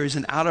vocabularies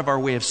and out of our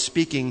way of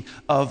speaking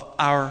of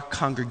our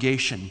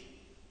congregation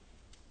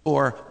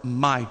or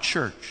my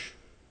church.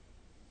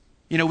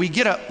 You know, we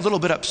get a little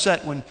bit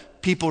upset when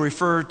people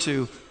refer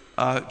to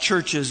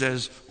churches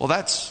as, well,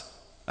 that's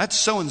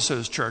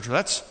so-and-so's church, or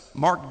that's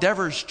Mark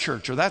Dever's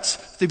church, or that's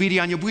Thabiti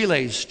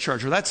Anyabwile's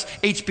church, or that's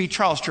H.B.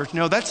 Charles' church.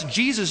 No, that's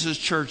Jesus'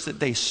 church that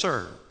they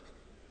serve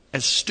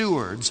as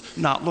stewards,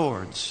 not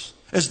lords.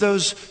 As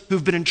those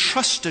who've been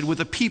entrusted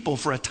with a people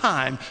for a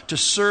time to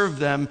serve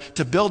them,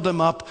 to build them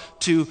up,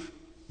 to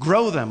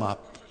grow them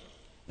up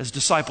as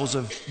disciples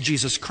of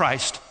Jesus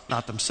Christ,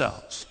 not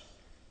themselves.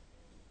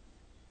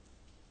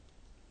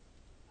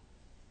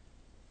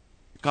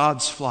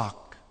 God's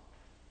flock.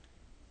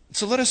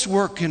 So let us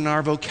work in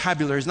our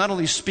vocabularies, not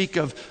only speak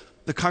of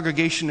the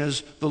congregation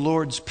as the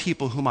Lord's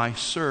people whom I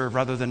serve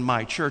rather than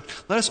my church.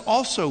 Let us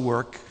also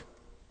work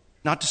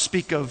not to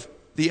speak of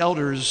the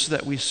elders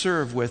that we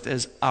serve with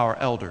as our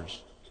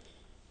elders.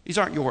 These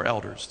aren't your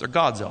elders. They're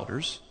God's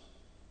elders.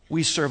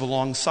 We serve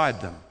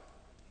alongside them.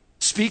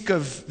 Speak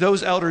of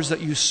those elders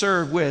that you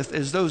serve with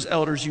as those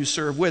elders you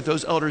serve with,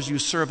 those elders you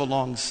serve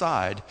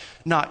alongside,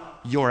 not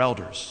your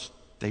elders.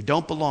 They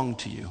don't belong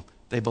to you.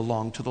 They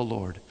belong to the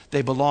Lord.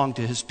 They belong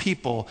to his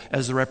people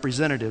as the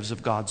representatives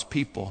of God's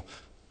people.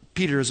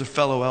 Peter is a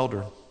fellow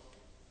elder.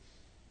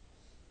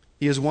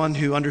 He is one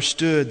who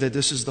understood that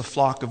this is the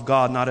flock of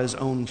God, not his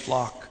own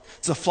flock.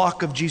 It's a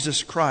flock of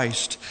Jesus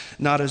Christ,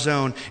 not his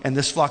own. And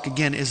this flock,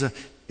 again, is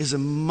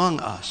among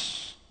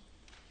us.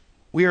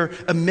 We are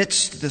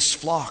amidst this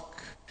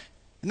flock.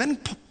 And then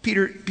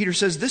Peter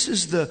says, this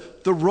is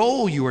the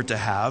role you are to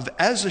have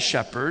as a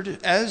shepherd,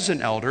 as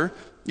an elder.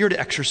 You're to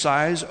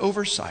exercise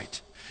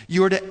oversight.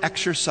 You are to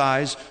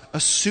exercise a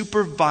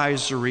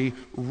supervisory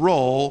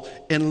role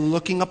in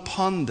looking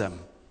upon them.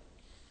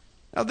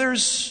 Now,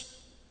 there's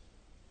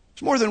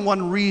more than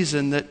one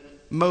reason that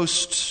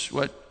most,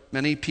 what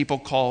many people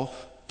call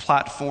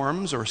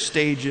platforms or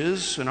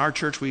stages. In our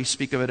church, we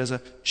speak of it as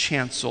a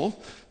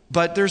chancel.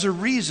 But there's a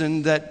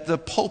reason that the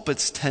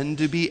pulpits tend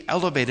to be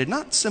elevated,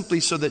 not simply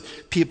so that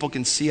people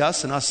can see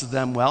us and us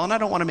them well, and I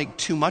don't want to make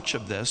too much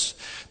of this,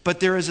 but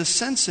there is a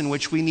sense in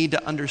which we need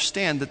to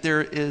understand that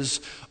there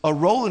is a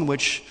role in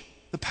which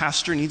the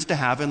pastor needs to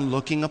have in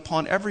looking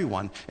upon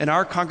everyone. In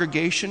our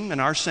congregation,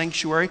 in our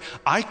sanctuary,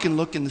 I can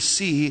look and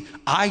see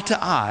eye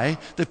to eye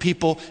the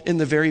people in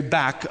the very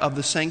back of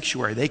the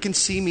sanctuary. They can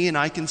see me and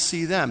I can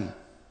see them.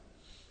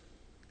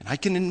 And I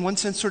can, in one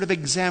sense, sort of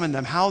examine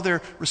them, how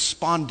they're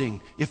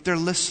responding, if they're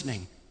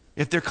listening,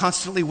 if they're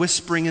constantly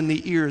whispering in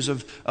the ears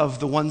of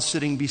the one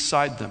sitting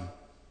beside them,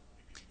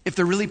 if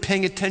they're really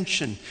paying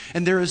attention.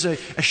 And there is a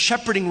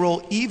shepherding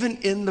role even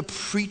in the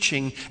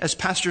preaching as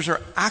pastors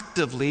are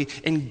actively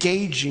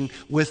engaging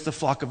with the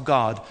flock of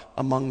God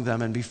among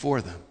them and before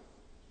them.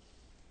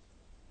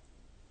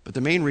 But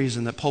the main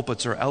reason that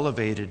pulpits are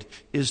elevated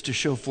is to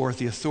show forth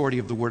the authority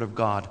of the Word of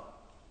God.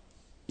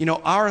 You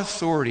know, our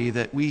authority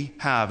that we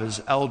have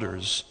as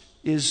elders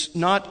is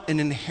not an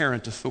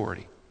inherent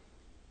authority.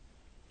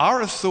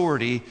 Our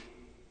authority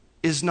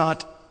is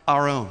not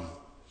our own.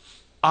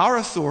 Our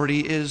authority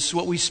is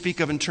what we speak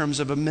of in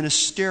terms of a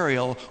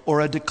ministerial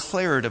or a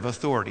declarative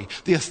authority.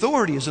 The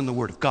authority is in the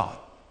Word of God.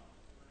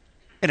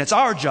 And it's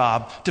our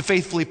job to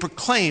faithfully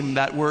proclaim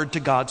that word to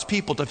God's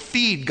people, to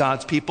feed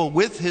God's people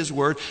with his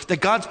word, that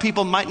God's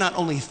people might not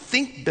only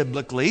think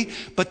biblically,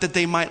 but that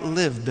they might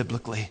live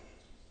biblically.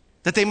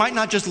 That they might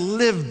not just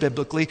live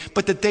biblically,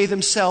 but that they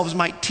themselves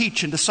might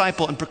teach and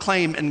disciple and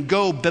proclaim and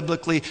go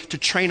biblically to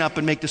train up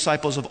and make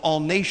disciples of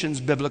all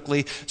nations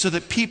biblically, so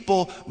that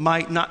people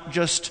might not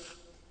just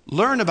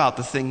learn about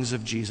the things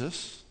of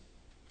Jesus,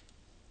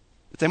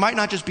 that they might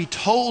not just be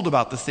told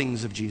about the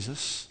things of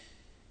Jesus,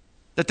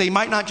 that they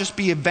might not just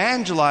be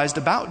evangelized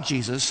about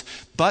Jesus,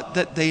 but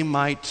that they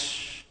might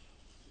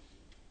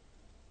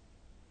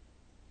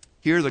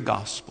hear the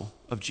gospel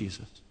of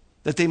Jesus,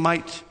 that they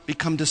might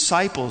become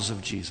disciples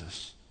of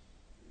Jesus,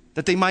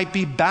 that they might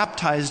be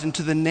baptized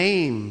into the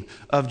name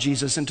of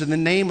Jesus, into the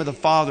name of the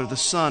Father, the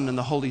Son, and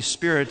the Holy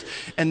Spirit,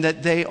 and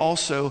that they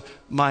also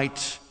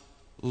might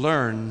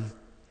learn,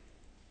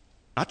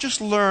 not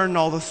just learn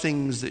all the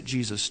things that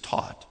Jesus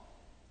taught,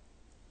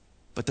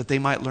 but that they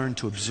might learn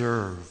to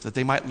observe, that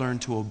they might learn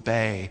to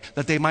obey,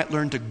 that they might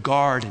learn to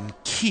guard and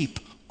keep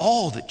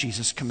all that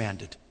Jesus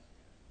commanded.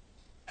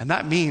 And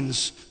that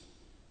means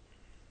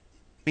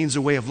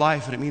a way of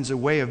life, and it means a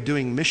way of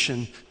doing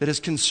mission that is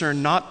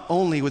concerned not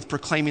only with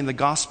proclaiming the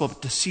gospel,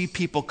 but to see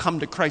people come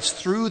to Christ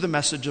through the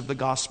message of the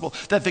gospel,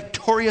 that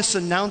victorious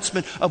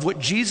announcement of what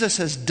Jesus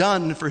has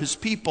done for his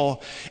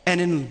people,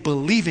 and in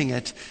believing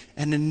it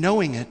and in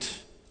knowing it,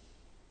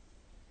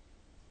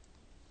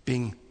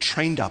 being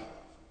trained up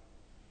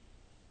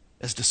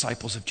as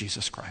disciples of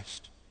Jesus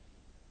Christ.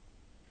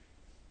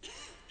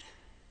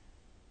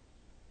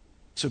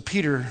 So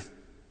Peter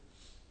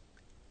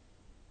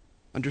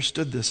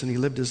understood this, and he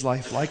lived his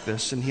life like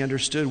this, and he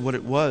understood what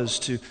it was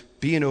to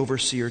be an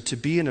overseer, to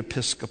be an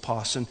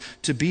episkopos, and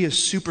to be a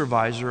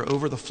supervisor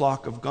over the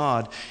flock of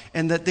God,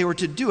 and that they were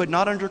to do it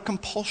not under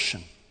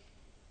compulsion.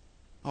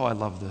 Oh, I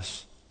love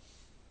this.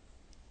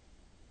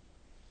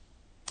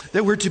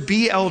 That we're to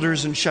be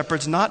elders and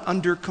shepherds not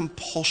under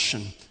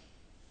compulsion,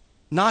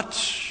 not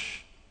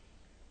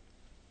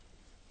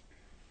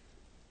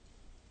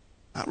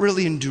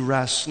really in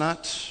duress,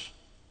 not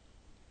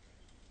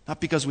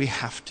because we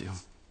have to.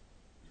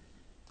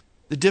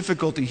 The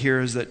difficulty here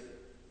is that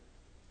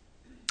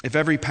if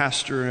every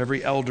pastor and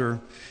every elder,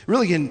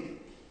 really in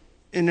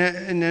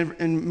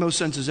most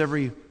senses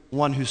every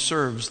one who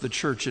serves the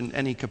church in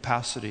any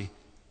capacity,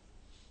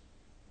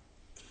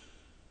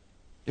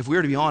 if we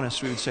were to be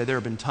honest, we would say there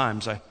have been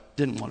times I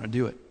didn't want to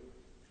do it.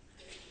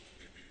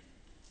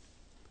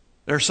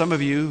 There are some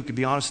of you who could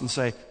be honest and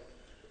say,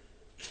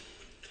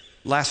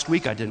 last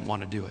week I didn't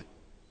want to do it.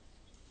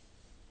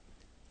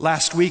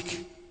 Last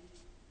week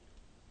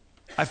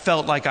I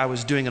felt like I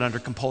was doing it under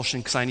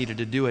compulsion because I needed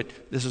to do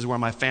it. This is where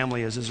my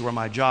family is. This is where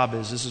my job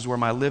is. This is where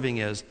my living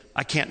is.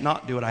 I can't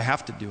not do it. I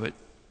have to do it,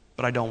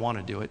 but I don't want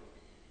to do it.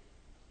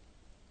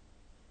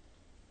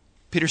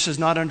 Peter says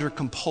not under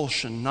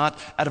compulsion, not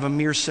out of a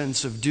mere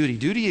sense of duty.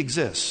 Duty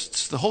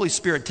exists. The Holy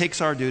Spirit takes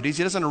our duties.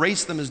 He doesn't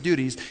erase them as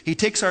duties. He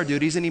takes our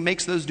duties and he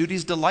makes those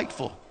duties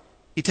delightful.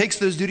 He takes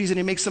those duties and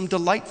he makes them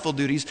delightful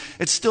duties.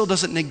 It still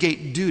doesn't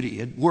negate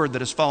duty, a word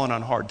that has fallen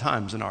on hard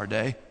times in our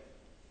day.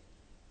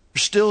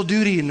 There's still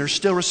duty and there's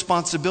still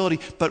responsibility,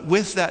 but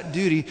with that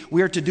duty,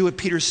 we are to do what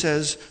Peter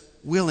says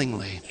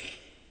willingly.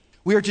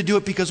 We are to do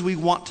it because we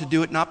want to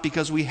do it, not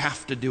because we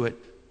have to do it,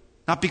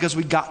 not because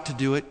we got to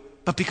do it,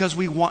 but because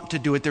we want to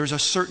do it. There's a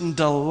certain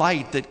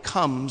delight that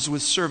comes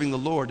with serving the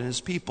Lord and his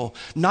people,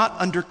 not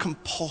under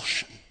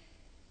compulsion.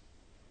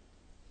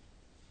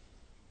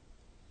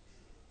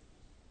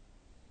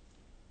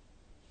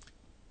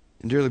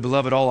 And dearly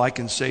beloved, all I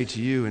can say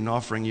to you in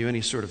offering you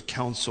any sort of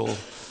counsel,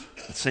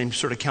 the same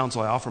sort of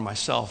counsel I offer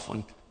myself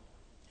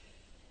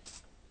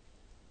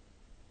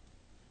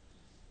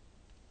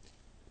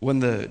when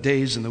the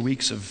days and the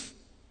weeks of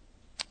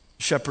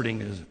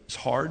shepherding is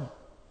hard,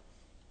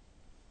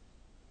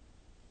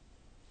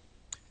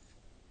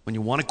 when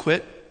you want to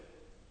quit,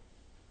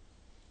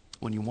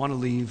 when you want to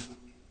leave,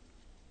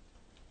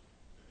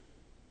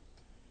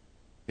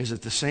 is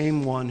it the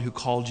same one who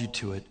called you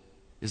to it,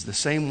 is the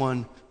same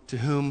one to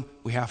whom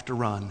we have to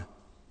run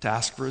to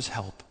ask for his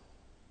help,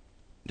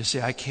 to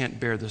say, I can't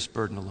bear this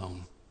burden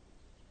alone.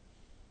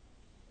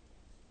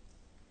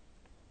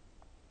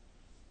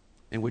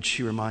 In which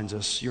he reminds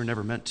us, you're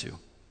never meant to.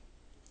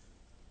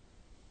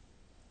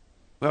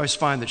 We always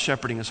find that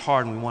shepherding is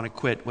hard and we want to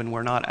quit when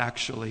we're not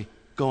actually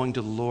going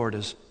to the Lord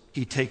as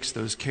he takes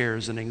those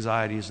cares and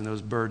anxieties and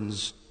those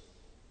burdens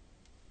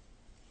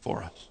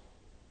for us.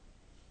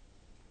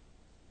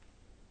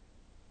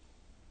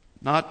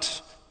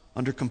 Not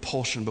under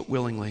compulsion, but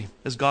willingly,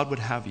 as God would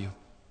have you.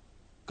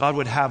 God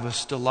would have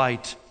us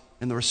delight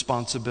in the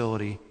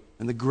responsibility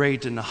and the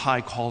great and the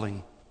high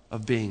calling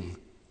of being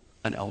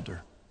an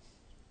elder.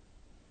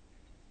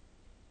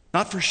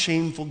 Not for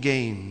shameful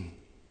gain,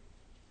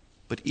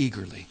 but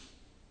eagerly.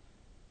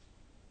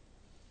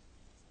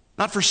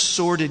 Not for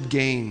sordid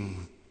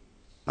gain.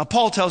 Now,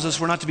 Paul tells us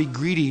we're not to be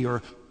greedy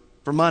or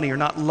for money or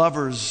not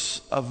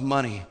lovers of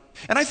money.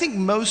 And I think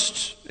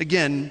most,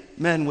 again,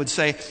 men would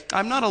say,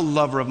 I'm not a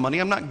lover of money.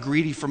 I'm not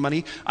greedy for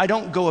money. I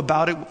don't go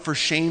about it for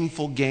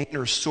shameful gain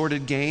or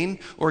sordid gain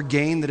or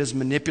gain that is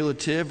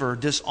manipulative or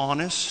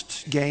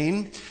dishonest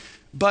gain.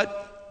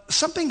 But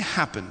something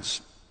happens.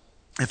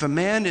 If a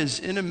man is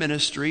in a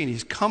ministry and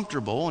he's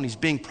comfortable and he's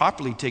being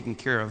properly taken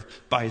care of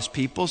by his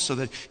people so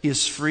that he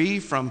is free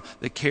from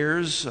the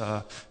cares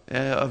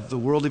of the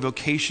worldly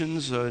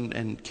vocations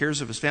and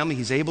cares of his family,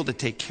 he's able to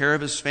take care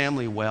of his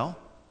family well.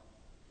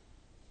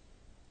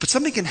 But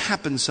something can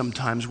happen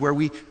sometimes where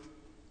we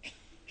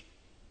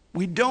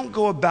don't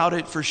go about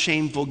it for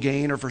shameful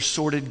gain or for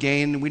sordid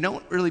gain. We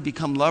don't really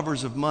become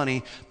lovers of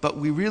money, but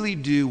we really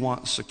do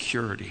want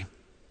security.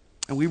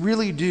 And we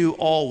really do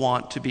all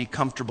want to be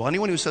comfortable.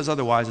 Anyone who says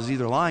otherwise is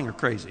either lying or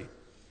crazy.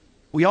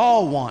 We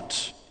all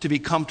want to be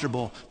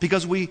comfortable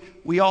because we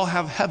all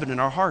have heaven in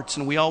our hearts,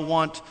 and we all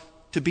want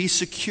to be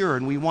secure,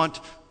 and we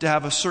want to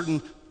have a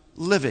certain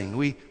living.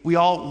 We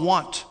all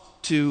want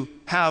to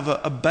have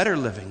a better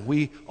living.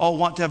 We all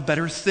want to have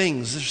better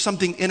things. There's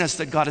something in us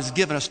that God has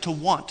given us to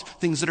want,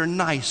 things that are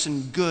nice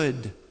and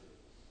good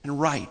and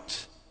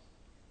right.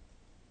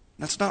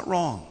 That's not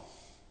wrong.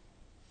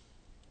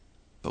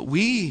 But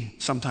we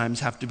sometimes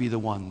have to be the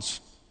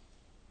ones.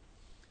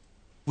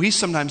 We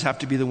sometimes have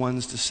to be the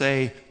ones to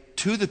say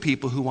to the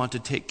people who want to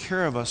take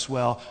care of us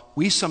well,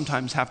 we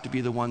sometimes have to be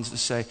the ones to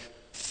say,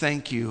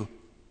 thank you,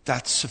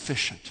 that's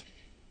sufficient.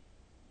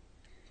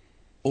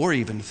 Or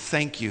even,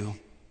 thank you,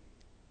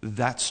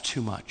 that's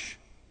too much.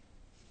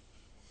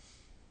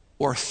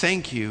 Or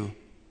thank you,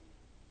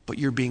 but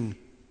you're being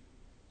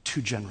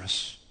too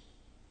generous.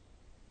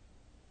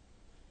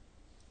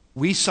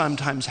 We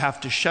sometimes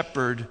have to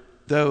shepherd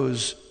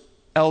those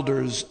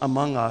elders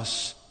among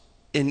us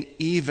in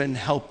even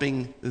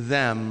helping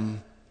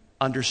them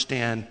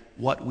understand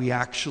what we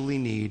actually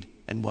need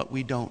and what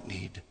we don't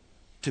need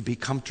to be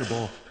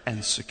comfortable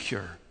and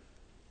secure.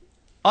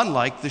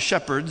 Unlike the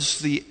shepherds,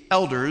 the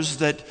elders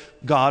that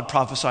God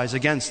prophesies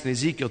against in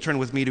Ezekiel. Turn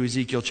with me to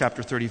Ezekiel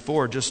chapter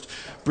 34. Just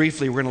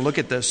briefly, we're going to look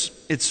at this.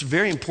 It's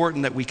very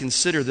important that we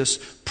consider this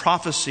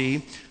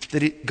prophecy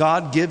that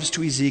God gives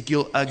to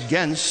Ezekiel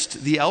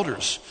against the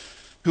elders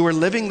who are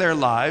living their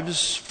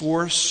lives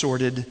for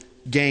sordid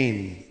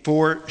gain,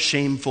 for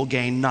shameful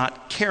gain,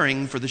 not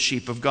caring for the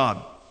sheep of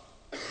God.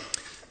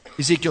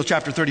 Ezekiel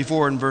chapter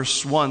 34 and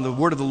verse 1, the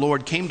word of the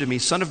Lord came to me,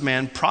 Son of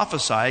man,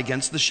 prophesy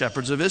against the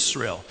shepherds of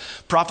Israel.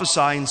 Prophesy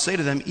and say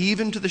to them,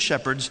 even to the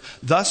shepherds,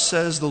 thus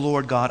says the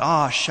Lord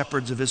God,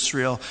 shepherds of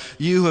Israel,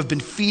 you have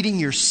been feeding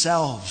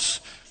yourselves.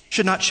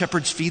 Should not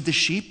shepherds feed the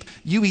sheep?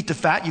 You eat the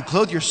fat, you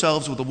clothe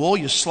yourselves with the wool,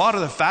 you slaughter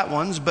the fat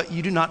ones, but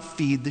you do not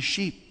feed the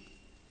sheep.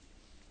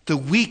 The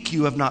weak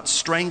you have not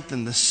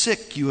strengthened, the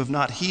sick you have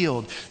not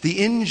healed, the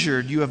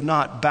injured you have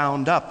not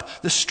bound up,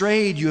 the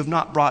strayed you have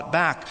not brought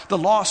back, the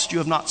lost you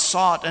have not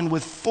sought, and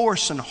with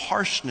force and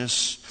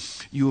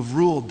harshness you have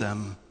ruled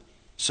them,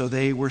 so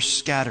they were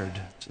scattered.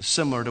 It's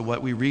similar to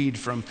what we read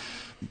from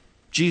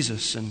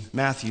Jesus in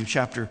Matthew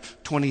chapter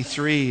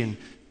 23, and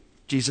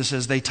Jesus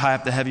says they tie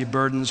up the heavy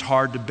burdens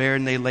hard to bear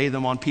and they lay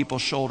them on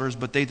people's shoulders,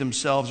 but they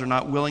themselves are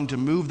not willing to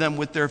move them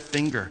with their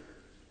finger.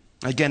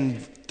 Again,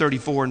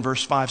 34 and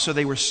verse 5, so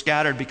they were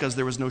scattered because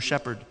there was no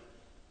shepherd.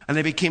 And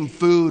they became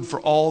food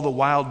for all the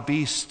wild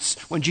beasts.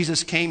 When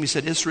Jesus came, he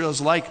said, Israel is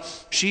like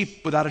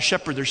sheep without a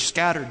shepherd. They're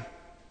scattered.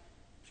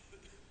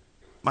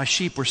 My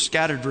sheep were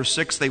scattered, verse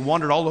 6. They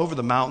wandered all over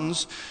the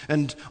mountains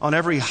and on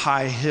every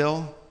high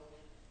hill.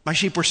 My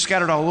sheep were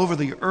scattered all over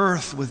the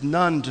earth with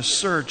none to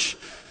search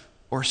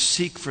or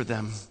seek for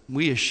them.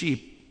 We as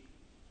sheep,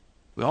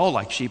 we all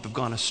like sheep have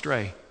gone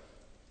astray.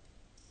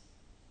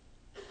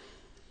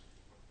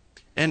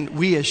 And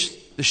we as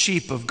the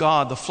sheep of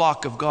God, the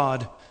flock of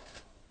God,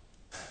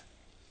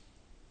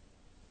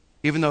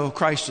 even though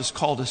Christ has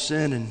called us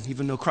in, and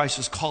even though Christ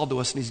has called to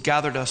us and he's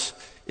gathered us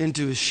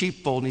into his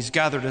sheepfold and he's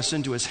gathered us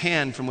into his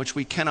hand from which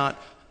we cannot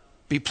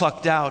be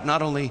plucked out.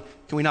 Not only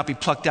can we not be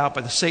plucked out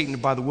by the Satan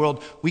and by the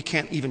world, we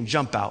can't even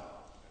jump out.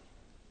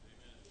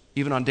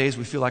 Even on days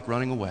we feel like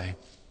running away,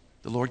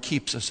 the Lord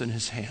keeps us in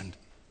his hand.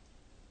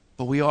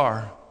 But we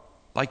are,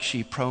 like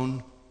sheep,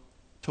 prone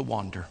to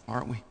wander,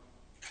 aren't we?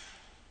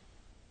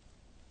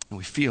 And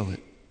we feel it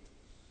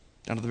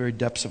down to the very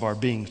depths of our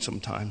being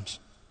sometimes.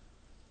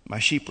 My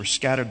sheep were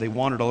scattered. They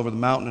wandered all over the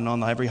mountain and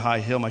on every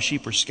high hill. My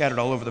sheep were scattered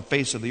all over the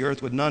face of the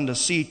earth with none to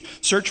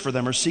search for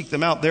them or seek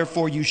them out.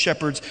 Therefore, you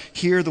shepherds,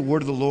 hear the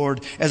word of the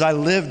Lord. As I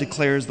live,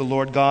 declares the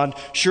Lord God,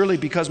 surely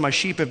because my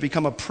sheep have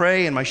become a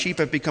prey and my sheep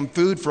have become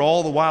food for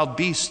all the wild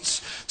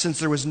beasts, since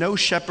there was no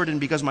shepherd,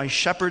 and because my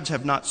shepherds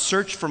have not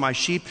searched for my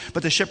sheep,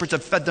 but the shepherds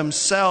have fed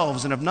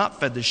themselves and have not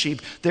fed the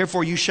sheep.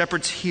 Therefore, you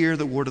shepherds, hear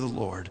the word of the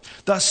Lord.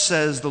 Thus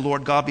says the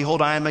Lord God,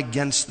 behold, I am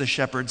against the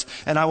shepherds,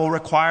 and I will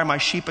require my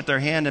sheep at their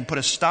hand and put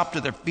a stop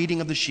to their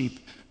feeding of the sheep.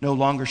 No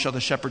longer shall the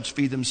shepherds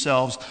feed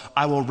themselves.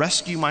 I will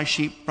rescue my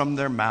sheep from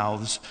their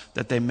mouths,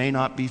 that they may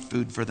not be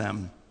food for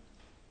them.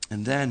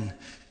 And then,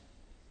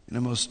 in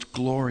a most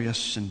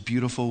glorious and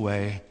beautiful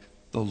way,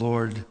 the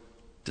Lord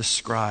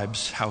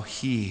describes how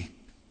he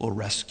will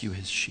rescue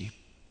his sheep,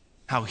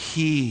 how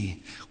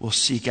he will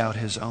seek out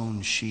his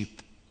own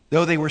sheep.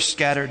 Though they were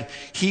scattered,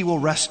 he will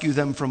rescue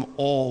them from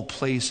all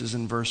places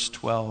in verse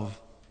 12.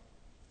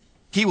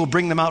 He will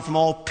bring them out from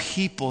all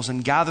peoples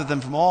and gather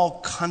them from all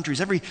countries,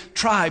 every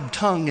tribe,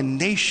 tongue, and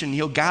nation.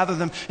 He'll gather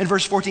them. In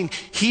verse 14,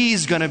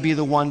 he's going to be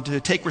the one to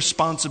take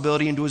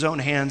responsibility into his own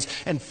hands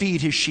and feed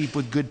his sheep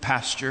with good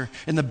pasture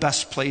in the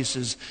best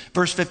places.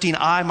 Verse 15,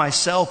 I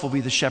myself will be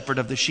the shepherd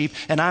of the sheep,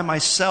 and I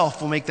myself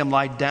will make them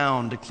lie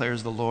down,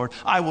 declares the Lord.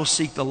 I will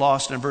seek the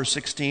lost. And in verse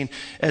 16,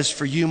 as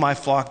for you, my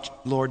flock,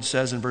 Lord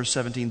says in verse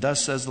 17,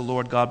 thus says the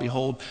Lord God,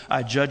 behold,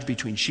 I judge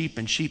between sheep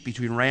and sheep,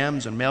 between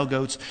rams and male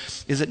goats.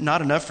 Is it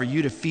not enough for you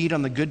you to feed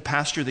on the good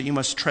pasture that you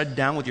must tread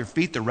down with your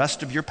feet the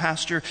rest of your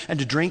pasture, and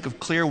to drink of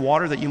clear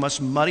water that you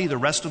must muddy the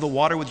rest of the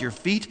water with your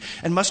feet?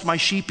 And must my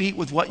sheep eat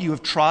with what you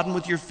have trodden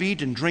with your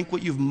feet, and drink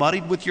what you've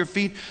muddied with your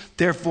feet?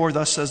 Therefore,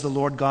 thus says the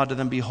Lord God to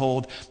them,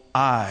 behold,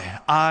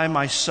 I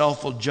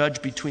myself will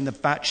judge between the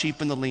fat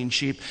sheep and the lean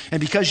sheep. And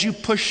because you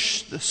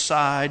push the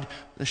side,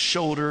 the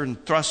shoulder,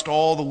 and thrust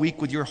all the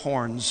weak with your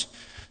horns,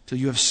 till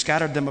you have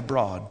scattered them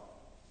abroad,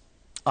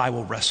 I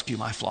will rescue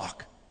my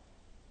flock.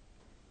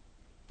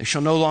 They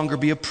shall no longer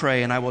be a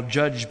prey, and I will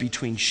judge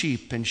between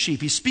sheep and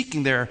sheep. He's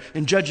speaking there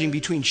in judging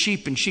between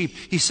sheep and sheep.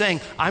 He's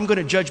saying, I'm going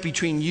to judge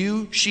between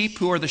you, sheep,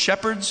 who are the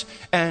shepherds,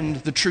 and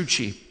the true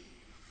sheep.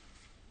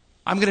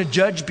 I'm going to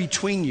judge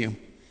between you.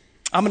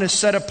 I'm going to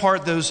set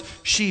apart those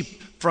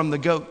sheep from the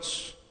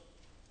goats.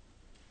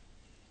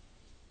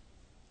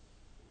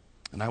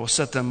 And I will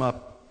set them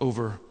up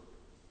over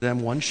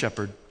them one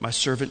shepherd, my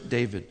servant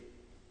David.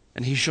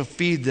 And he shall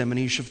feed them, and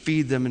he shall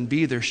feed them and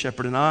be their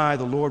shepherd. And I,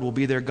 the Lord, will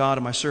be their God,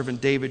 and my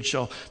servant David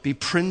shall be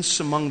prince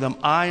among them.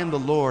 I am the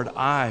Lord,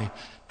 I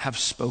have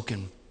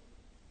spoken.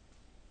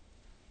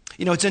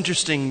 You know, it's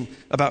interesting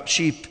about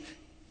sheep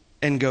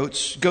and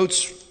goats.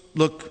 Goats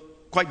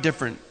look quite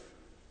different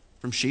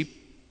from sheep.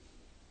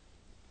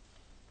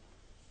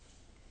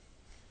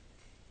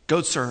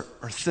 Goats are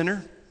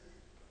thinner,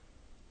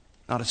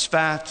 not as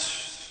fat.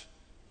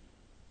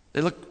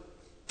 They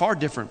look far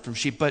different from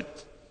sheep,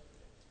 but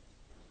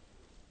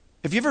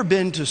have you ever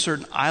been to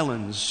certain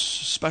islands,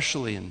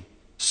 especially in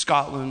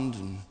Scotland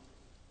and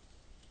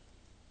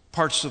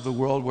parts of the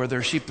world where there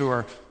are sheep who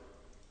are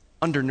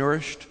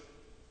undernourished,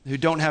 who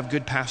don't have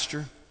good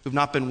pasture, who've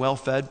not been well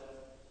fed?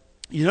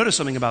 You notice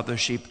something about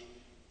those sheep.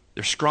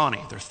 They're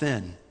scrawny, they're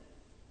thin.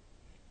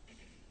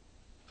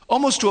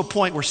 Almost to a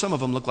point where some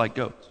of them look like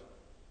goats.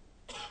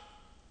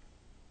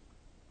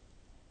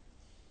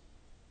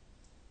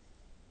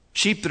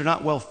 Sheep that are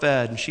not well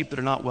fed, and sheep that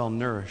are not well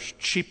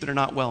nourished, sheep that are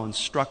not well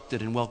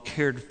instructed and well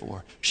cared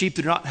for, sheep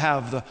that do not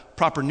have the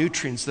proper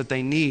nutrients that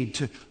they need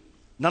to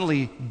not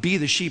only be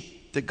the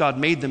sheep that God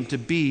made them to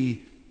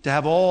be, to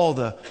have all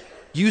the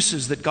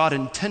uses that God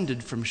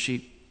intended from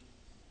sheep,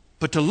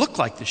 but to look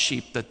like the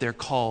sheep that they're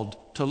called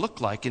to look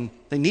like, and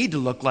they need to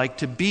look like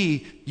to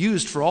be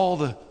used for all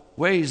the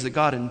ways that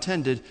God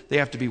intended. They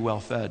have to be well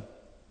fed.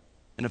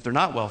 And if they're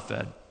not well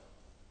fed,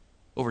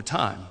 over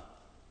time,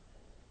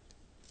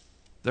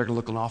 they're going to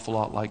look an awful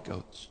lot like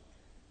goats.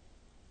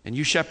 And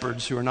you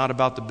shepherds who are not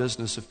about the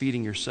business of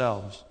feeding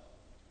yourselves,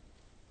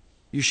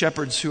 you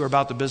shepherds who are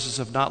about the business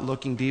of not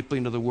looking deeply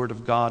into the Word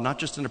of God, not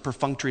just in a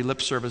perfunctory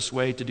lip service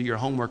way to do your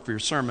homework for your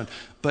sermon,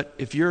 but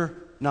if you're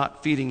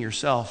not feeding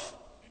yourself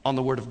on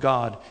the Word of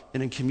God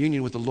and in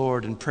communion with the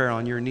Lord in prayer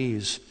on your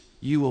knees,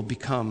 you'll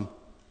come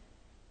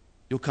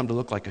to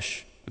look like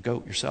a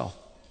goat yourself.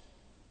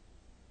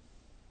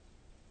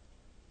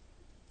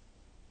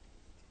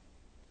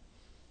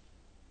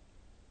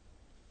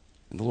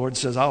 And the Lord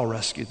says, I'll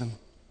rescue them.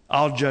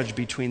 I'll judge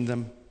between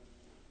them.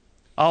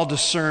 I'll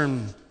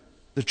discern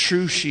the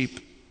true sheep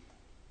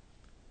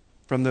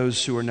from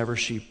those who are never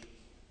sheep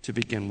to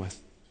begin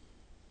with.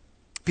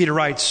 Peter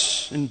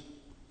writes in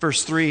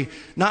verse 3,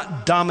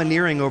 not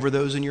domineering over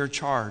those in your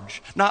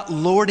charge, not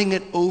lording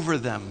it over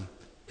them,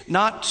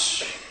 not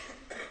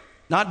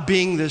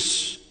being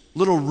this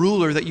little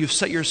ruler that you've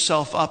set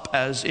yourself up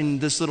as in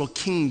this little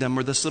kingdom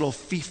or this little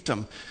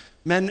fiefdom.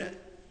 Men,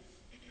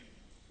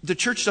 the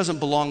church doesn't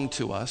belong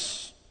to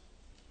us.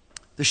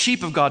 The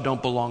sheep of God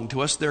don't belong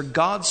to us. They're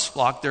God's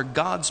flock. They're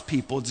God's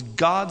people. It's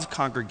God's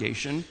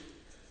congregation.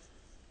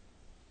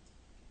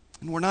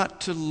 And we're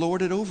not to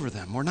lord it over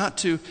them. We're not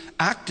to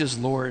act as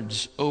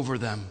lords over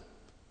them.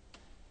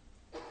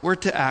 We're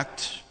to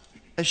act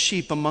as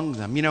sheep among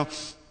them. You know,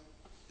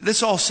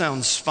 this all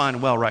sounds fine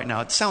and well right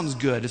now. It sounds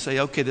good to say,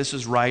 okay, this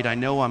is right. I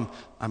know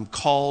I'm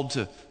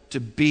called to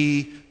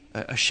be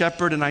a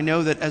shepherd, and I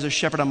know that as a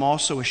shepherd I'm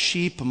also a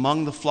sheep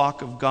among the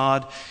flock of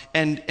God,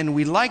 and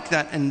we like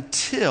that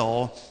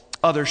until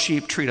other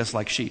sheep treat us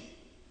like sheep.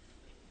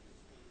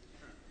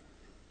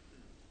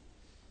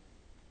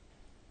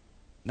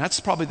 And that's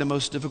probably the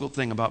most difficult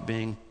thing about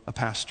being a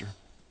pastor,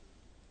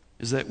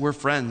 is that we're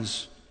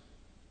friends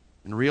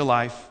in real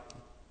life,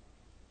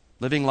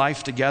 living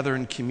life together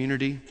in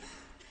community,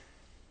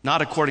 not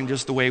according to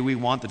just the way we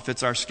want that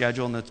fits our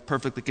schedule and that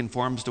perfectly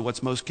conforms to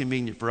what's most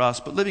convenient for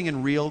us, but living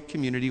in real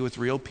community with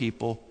real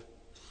people.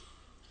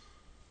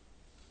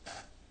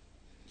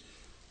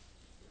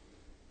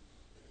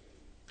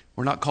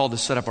 We're not called to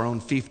set up our own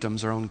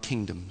fiefdoms, our own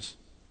kingdoms.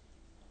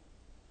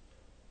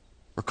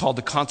 We're called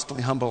to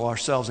constantly humble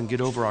ourselves and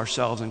get over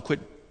ourselves and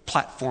quit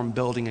platform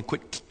building and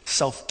quit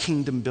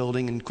self-kingdom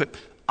building and quit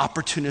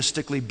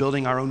opportunistically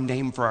building our own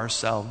name for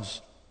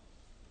ourselves,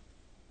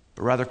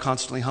 but rather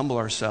constantly humble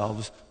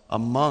ourselves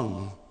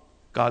among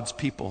God's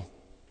people.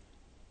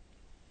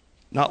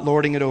 Not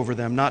lording it over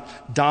them,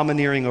 not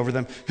domineering over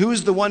them. Who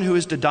is the one who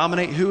is to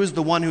dominate? Who is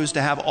the one who is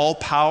to have all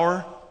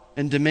power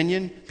and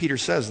dominion? Peter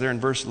says there in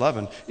verse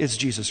 11, it's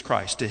Jesus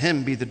Christ. To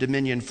him be the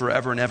dominion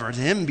forever and ever. To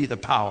him be the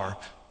power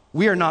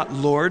We are not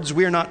lords.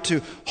 We are not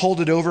to hold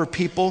it over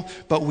people,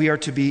 but we are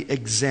to be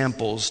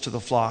examples to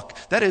the flock.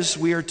 That is,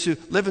 we are to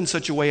live in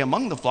such a way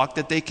among the flock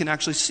that they can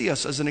actually see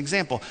us as an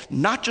example,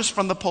 not just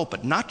from the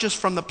pulpit, not just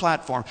from the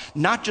platform,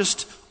 not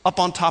just up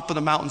on top of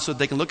the mountain so that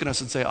they can look at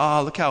us and say,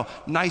 look how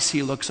nice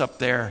he looks up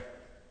there.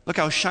 Look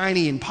how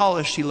shiny and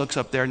polished he looks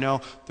up there.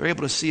 No, they're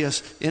able to see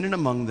us in and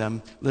among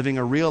them, living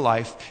a real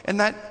life. And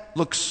that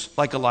looks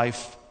like a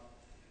life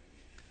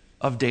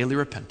of daily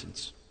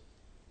repentance.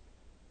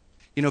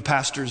 You know,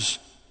 pastors,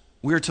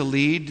 we're to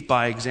lead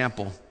by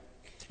example.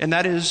 And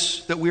that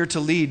is that we are to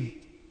lead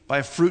by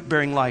a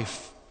fruit-bearing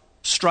life,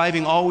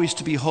 striving always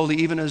to be holy,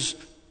 even as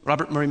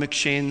Robert Murray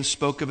McCheyne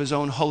spoke of his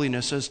own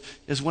holiness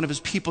as one of his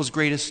people's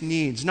greatest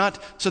needs.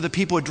 Not so that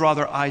people would draw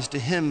their eyes to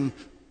him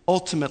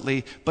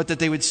ultimately, but that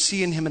they would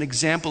see in him an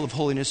example of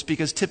holiness,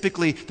 because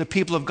typically the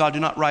people of God do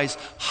not rise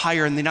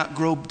higher and they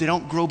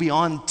don't grow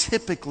beyond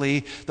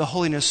typically the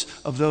holiness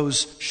of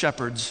those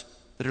shepherds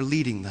that are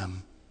leading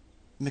them.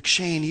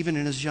 McCheyne, even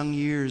in his young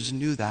years,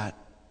 knew that.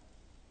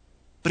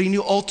 But he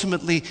knew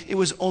ultimately it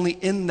was only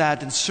in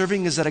that and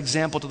serving as that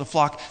example to the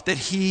flock that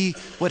he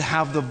would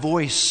have the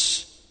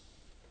voice,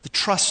 the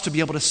trust to be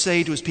able to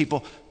say to his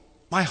people,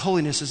 my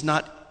holiness is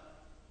not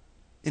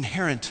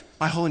inherent.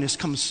 My holiness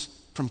comes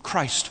from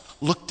Christ.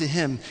 Look to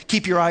him.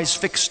 Keep your eyes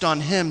fixed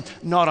on him,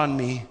 not on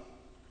me.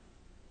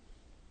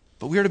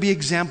 But we are to be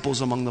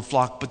examples among the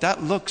flock. But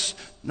that looks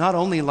not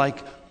only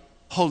like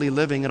holy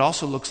living, it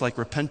also looks like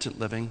repentant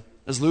living.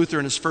 As Luther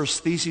in his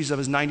first theses of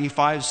his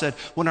 95 said,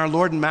 when our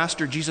Lord and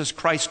Master Jesus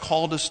Christ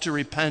called us to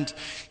repent,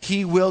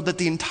 he willed that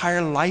the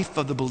entire life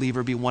of the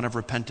believer be one of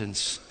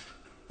repentance.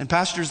 And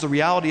pastors, the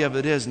reality of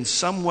it is, in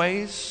some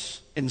ways,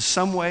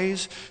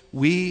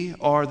 we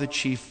are the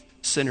chief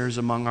sinners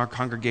among our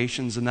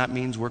congregations, and that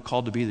means we're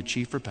called to be the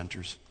chief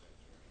repenters.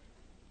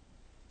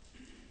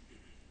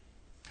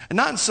 And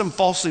not in some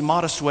falsely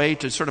modest way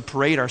to sort of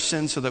parade our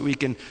sins so that we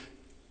can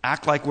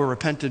act like we're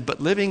repented,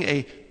 but living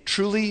a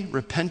truly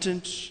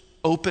repentant,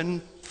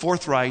 open,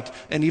 forthright,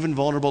 and even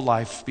vulnerable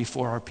life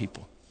before our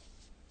people.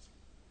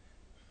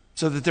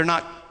 So that they're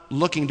not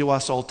looking to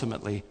us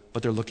ultimately,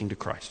 but they're looking to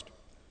Christ.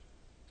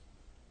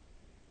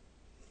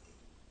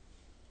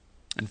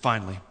 And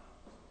finally,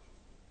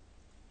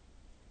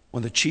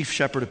 when the chief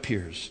shepherd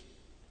appears,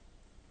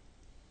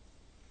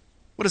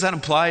 what does that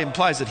imply? It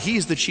implies that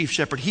he's the chief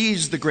shepherd,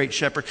 he's the great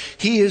shepherd,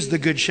 he is the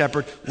good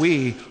shepherd,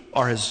 we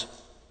are his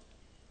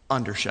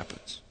under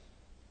shepherds.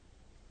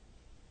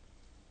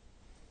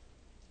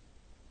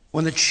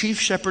 When the chief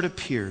shepherd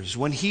appears,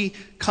 when he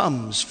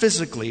comes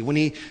physically, when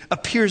he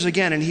appears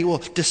again, and he will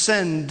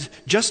descend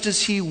just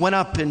as he went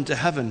up into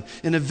heaven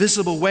in a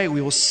visible way,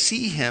 we will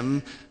see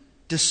him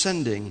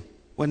descending.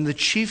 When the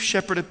chief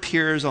shepherd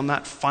appears on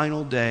that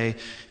final day,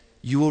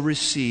 you will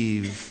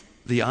receive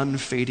the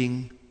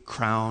unfading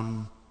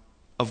crown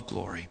of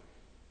glory.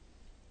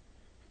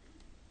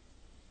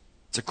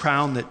 It's a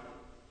crown that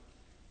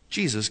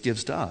Jesus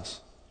gives to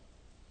us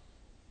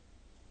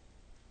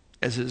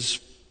as his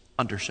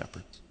under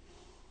shepherds.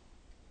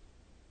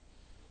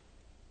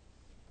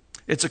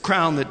 It's a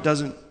crown that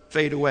doesn't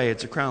fade away.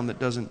 It's a crown that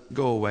doesn't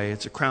go away.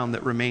 It's a crown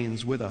that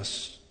remains with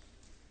us.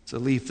 It's a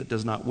leaf that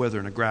does not wither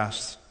and a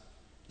grass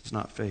that does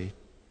not fade.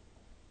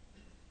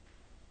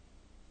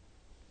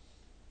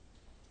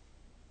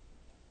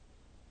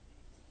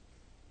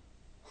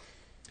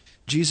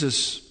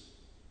 Jesus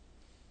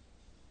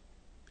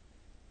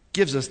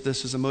gives us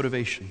this as a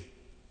motivation.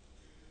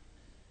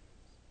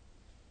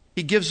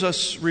 He gives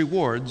us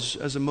rewards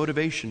as a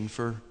motivation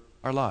for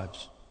our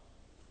lives.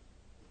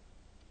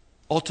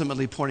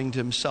 Ultimately pointing to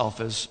himself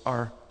as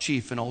our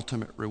chief and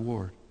ultimate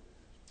reward.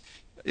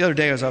 The other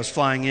day as I was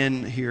flying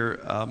in here,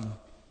 I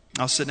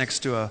was sitting next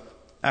to an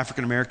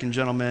African-American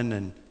gentleman,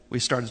 and we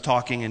started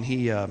talking, and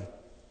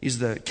he's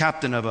the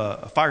captain of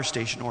a fire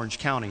station in Orange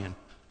County, and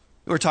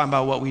we were talking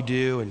about what we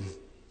do, and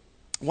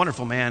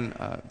wonderful man.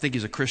 I think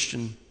he's a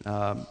Christian,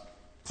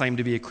 claimed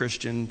to be a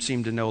Christian,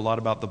 seemed to know a lot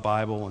about the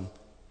Bible, and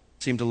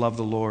seemed to love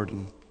the Lord.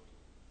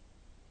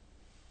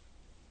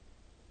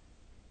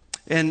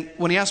 And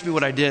when he asked me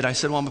what I did, I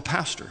said, well, I'm a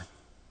pastor.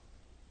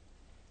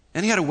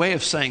 And he had a way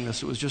of saying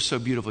this. It was just so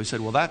beautiful. He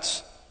said, well,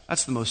 that's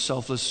the most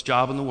selfless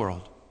job in the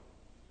world.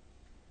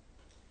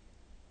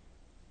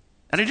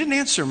 And I didn't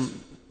answer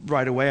him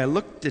right away. I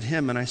looked at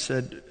him and I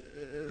said,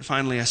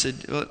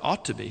 well, it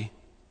ought to be.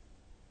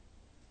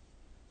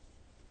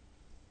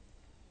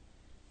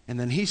 And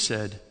then he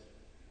said,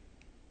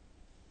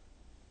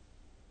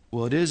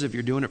 well, it is if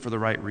you're doing it for the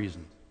right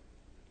reason.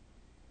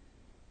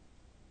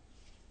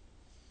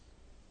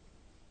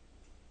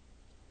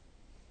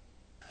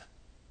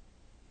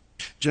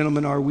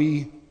 Gentlemen, are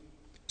we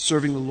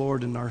serving the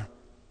Lord in our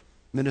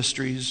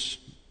ministries?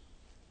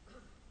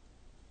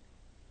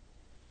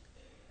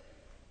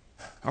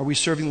 Are we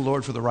serving the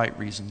Lord for the right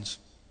reasons?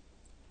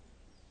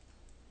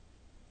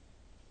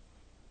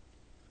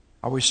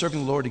 Are we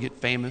serving the Lord to get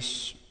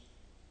famous?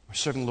 Are we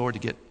serving the Lord to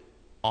get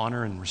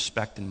honor and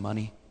respect and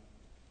money?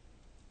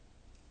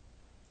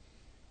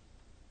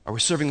 Are we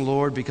serving the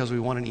Lord because we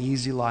want an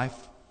easy life?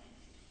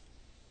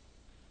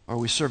 Or are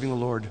we serving the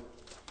Lord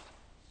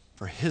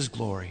for his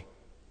glory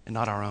and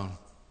not our own?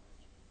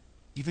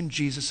 Even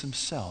Jesus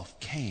himself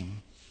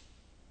came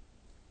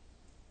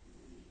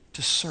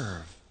to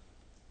serve,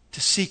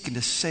 to seek and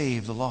to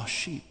save the lost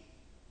sheep.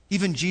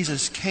 Even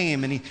Jesus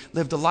came and he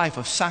lived a life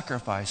of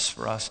sacrifice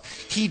for us.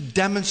 He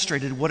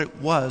demonstrated what it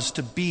was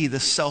to be the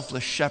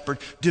selfless shepherd,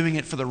 doing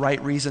it for the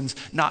right reasons,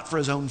 not for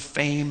his own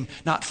fame,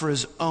 not for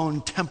his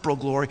own temporal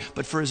glory,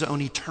 but for his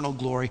own eternal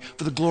glory,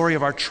 for the glory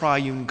of our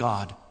triune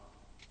God.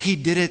 He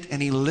did it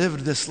and he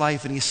lived this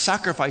life and he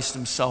sacrificed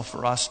himself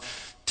for us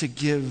to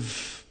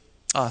give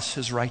us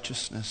his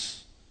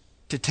righteousness,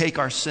 to take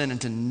our sin and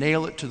to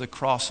nail it to the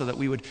cross so that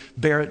we would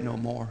bear it no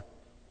more.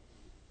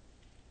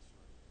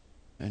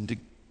 And to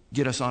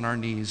get us on our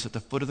knees at the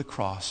foot of the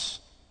cross,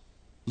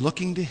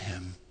 looking to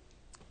him,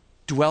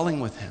 dwelling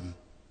with him,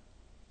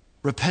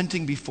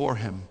 repenting before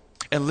him,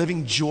 and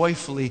living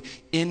joyfully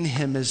in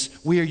him as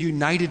we are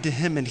united to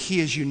him and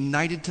he is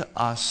united to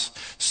us,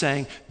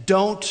 saying,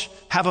 don't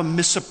have a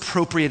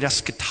misappropriated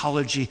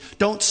eschatology.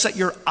 Don't set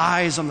your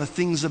eyes on the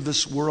things of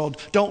this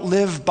world. Don't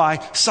live by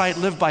sight,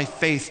 live by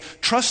faith.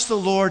 Trust the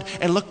Lord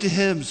and look to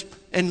him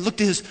and look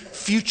to his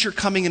future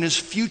coming and his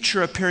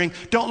future appearing.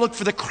 Don't look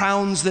for the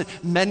crowns that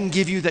men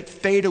give you that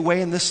fade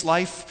away in this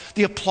life,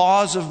 the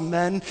applause of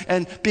men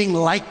and being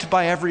liked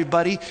by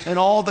everybody and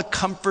all the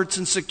comforts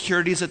and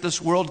securities that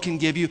this world can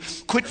give you.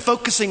 Quit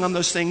focusing on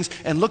those things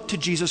and look to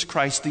Jesus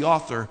Christ, the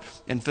author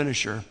and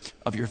finisher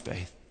of your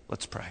faith.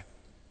 Let's pray.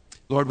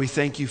 Lord, we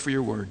thank you for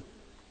your word.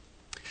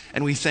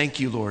 And we thank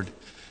you, Lord,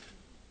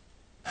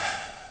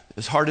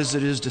 as hard as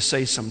it is to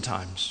say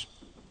sometimes,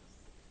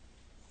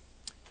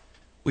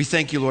 we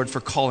thank you, Lord, for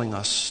calling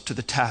us to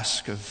the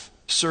task of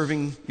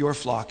serving your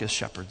flock as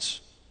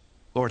shepherds.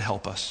 Lord,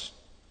 help us.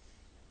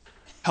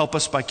 Help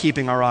us by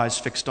keeping our eyes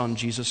fixed on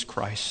Jesus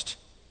Christ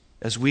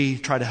as we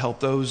try to help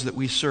those that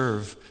we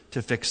serve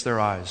to fix their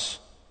eyes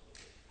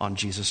on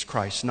Jesus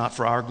Christ, not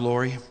for our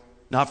glory,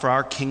 not for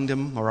our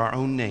kingdom or our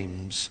own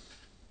names,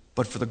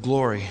 but for the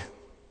glory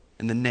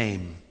and the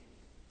name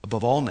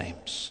above all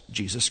names,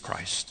 Jesus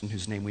Christ, in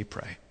whose name we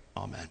pray.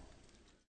 Amen.